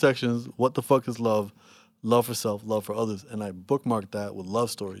there's 3 sections. What the fuck is love? Love for self, love for others. And I bookmarked that with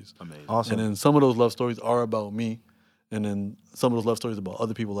love stories. Amazing. Awesome. And then some of those love stories are about me. And then some of those love stories about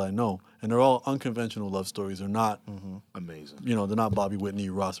other people that I know. And they're all unconventional love stories. They're not, Amazing. you know, they're not Bobby Whitney,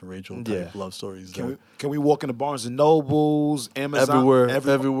 Ross and Rachel type love stories. Can we walk into Barnes and Nobles, Amazon,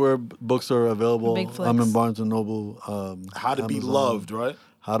 Everywhere books are available. Big I'm in flicks. Barnes and Noble. How to Be Amazon. Loved, right?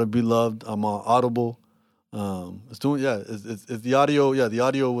 How to Be Loved. I'm on Audible. It's doing it's the audio. Yeah, the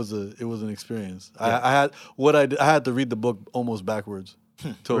audio was an experience. I had to read the book almost backwards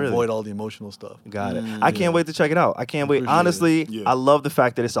to Really? avoid all the emotional stuff. Got it. I can't wait to check it out. I can't wait. Appreciate Honestly, it. Yeah. I love the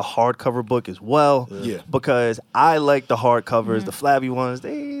fact that it's a hardcover book as well. Yeah. Because I like the hardcovers, the flabby ones.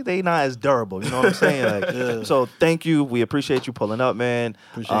 They not as durable. You know what I'm saying? Like, so thank you. We appreciate you pulling up, man.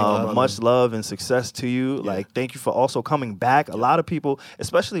 Appreciate you having Much me. love and success to you. Like, thank you for also coming back. A lot of people,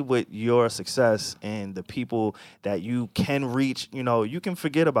 especially with your success and the people that you can reach, you know, you can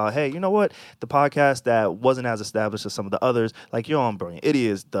forget about, hey, you know what? The podcast that wasn't as established as some of the others, like you're on Brilliant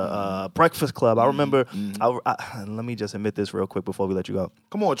Idiots, the Breakfast Club. I remember, let me just admit this real quick before we let you go.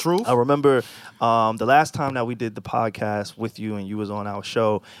 Come on, Truth. I remember the last time that we did the podcast with you and you was on our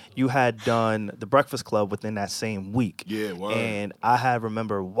show, you had done the Breakfast Club within that same week. Yeah, word. And I had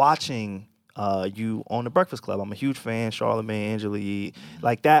remember watching you on the Breakfast Club. I'm a huge fan, Charlamagne, Angela Yee.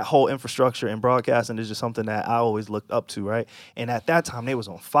 Like that whole infrastructure and broadcasting is just something that I always looked up to, right? And at that time, they was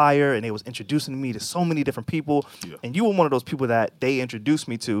on fire and they was introducing me to so many different people. Yeah. And you were one of those people that they introduced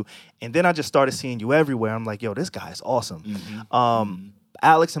me to. And then I just started seeing you everywhere. I'm like, yo, this guy is awesome.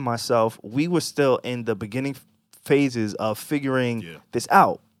 Alex and myself, we were still in the beginning phases of figuring this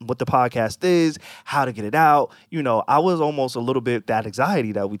out. What the podcast is, how to get it out. You know, I was almost a little bit, that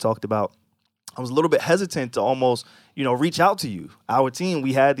anxiety that we talked about, I was a little bit hesitant to almost, you know, reach out to you. Our team,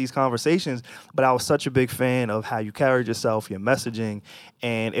 we had these conversations, but I was such a big fan of how you carried yourself, your messaging,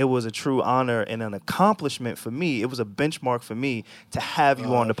 and it was a true honor and an accomplishment for me. It was a benchmark for me to have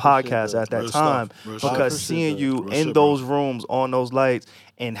you on the podcast at that Real time stuff. Real stuff. because I appreciate seeing that. you Real in shit, those rooms, on those lights,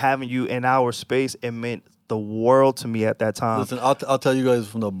 and having you in our space, it meant the world to me at that time. Listen, I'll tell you guys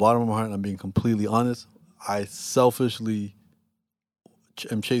from the bottom of my heart, and I'm being completely honest. I selfishly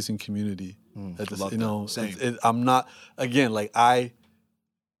am chasing community. At this, Love you that. know, Same. I'm not again like I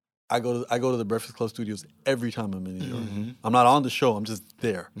go to the Breakfast Club studios every time I'm in New York. I'm not on the show. I'm just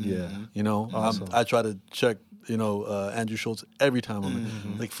there. Yeah. You know, Awesome. I try to check. You know, Andrew Schultz every time I'm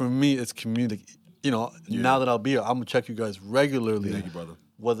in. Like for me, it's community. You know, now that I'll be here, I'm gonna check you guys regularly. Thank you, brother.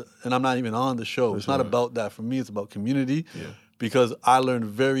 whether, and I'm not even on the show. It's not about that for me. It's about community. Because I learned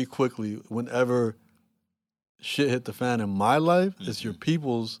very quickly whenever shit hit the fan in my life, it's your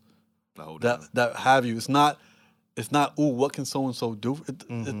people's that have you. It's not. Ooh, what can so and so do?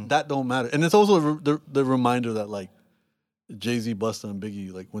 That don't matter. And it's also the reminder that like Jay-Z, Busta, and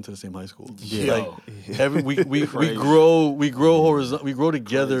Biggie like went to the same high school. Like every we grow we grow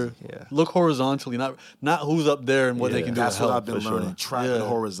together. Look horizontally, not who's up there and what they can do. That's to what help, I've been learning. Trapping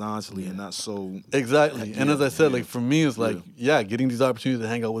horizontally and not so exactly. And as I said, like for me, it's like getting these opportunities to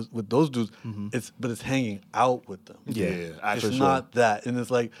hang out with those dudes. It's hanging out with them. It's not that, and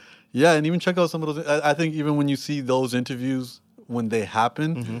it's like and even check out some of those. I think even when you see those interviews when they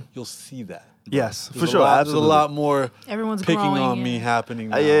happen, you'll see that. Yes, There's for sure. There's a lot more Everyone's picking growing, on me happening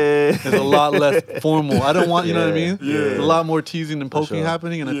now. Yeah. There's a lot less formal. I don't want, you know what I mean? Yeah. There's a lot more teasing and poking sure.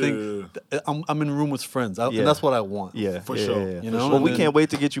 happening, and I think I'm in a room with friends, and that's what I want. For sure. You know? Well, we can't wait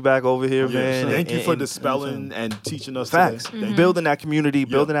to get you back over here, man. Thank you for dispelling and teaching us Facts. today. Building that community,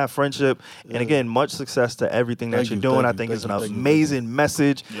 building that friendship. And again, much success to everything that Thank you're you, doing. thank I you, think it's an thank you, amazing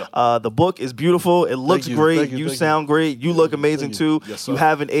message. The book is beautiful. It looks you, great. thank you, You thank sound great. You look amazing Thank you. too. Yes, sir. You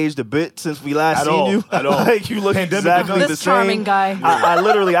haven't aged a bit since we last At seen all, you. at all. Like you look Pandemic exactly enough. the This same. charming guy. I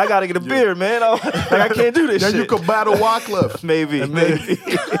literally, I gotta get a beer, man. Like I can't do this Then shit. you could battle Wycliffe. Maybe.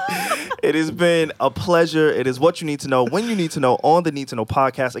 It has been a pleasure. It is what you need to know when you need to know on the Need to Know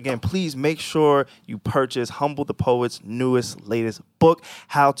podcast. Again, please make sure you purchase Humble the Poet's newest, latest book,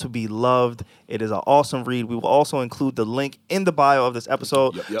 How to Be Loved. It is an awesome read. We will also include the link in the bio of this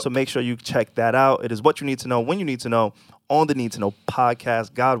episode. So make sure you check that out. It is what you need to know when you need to know on the Need to Know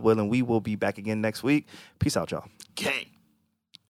podcast. God willing, we will be back again next week. Peace out, y'all. Gang.